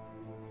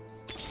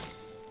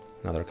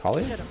 Another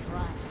Kali.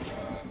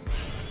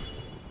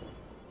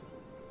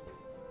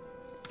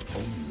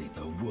 Only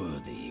the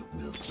worthy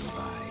will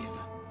survive.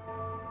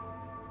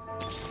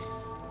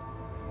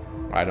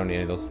 I don't need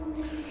any of those.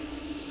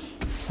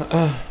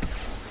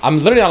 I'm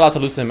literally not allowed to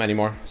lose to him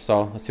anymore.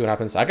 So let's see what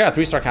happens. I got a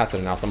 3-star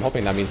Cassidon now, so I'm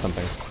hoping that means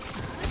something.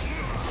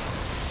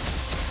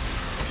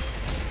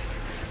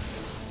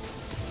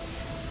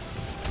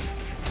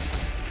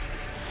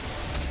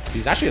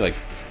 He's actually like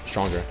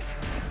stronger.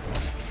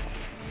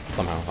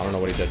 Somehow. I don't know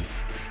what he did.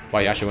 Wow,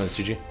 he actually wins.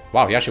 GG.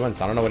 Wow, he actually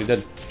wins. I don't know what he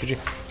did. GG.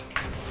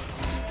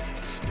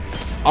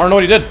 I don't know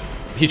what he did.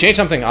 He changed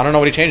something. I don't know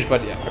what he changed,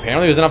 but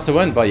apparently it was enough to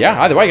win. But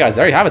yeah, either way, guys,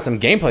 there you have it. Some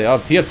gameplay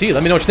of TFT.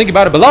 Let me know what you think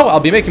about it below. I'll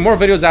be making more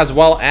videos as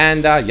well.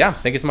 And yeah,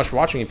 thank you so much for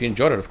watching. If you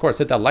enjoyed it, of course,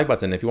 hit that like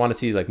button. If you want to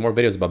see like more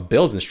videos about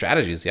builds and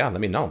strategies, yeah,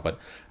 let me know. But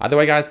either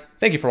way, guys,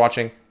 thank you for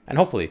watching. And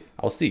hopefully,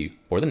 I'll see you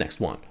for the next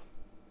one.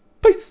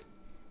 Peace.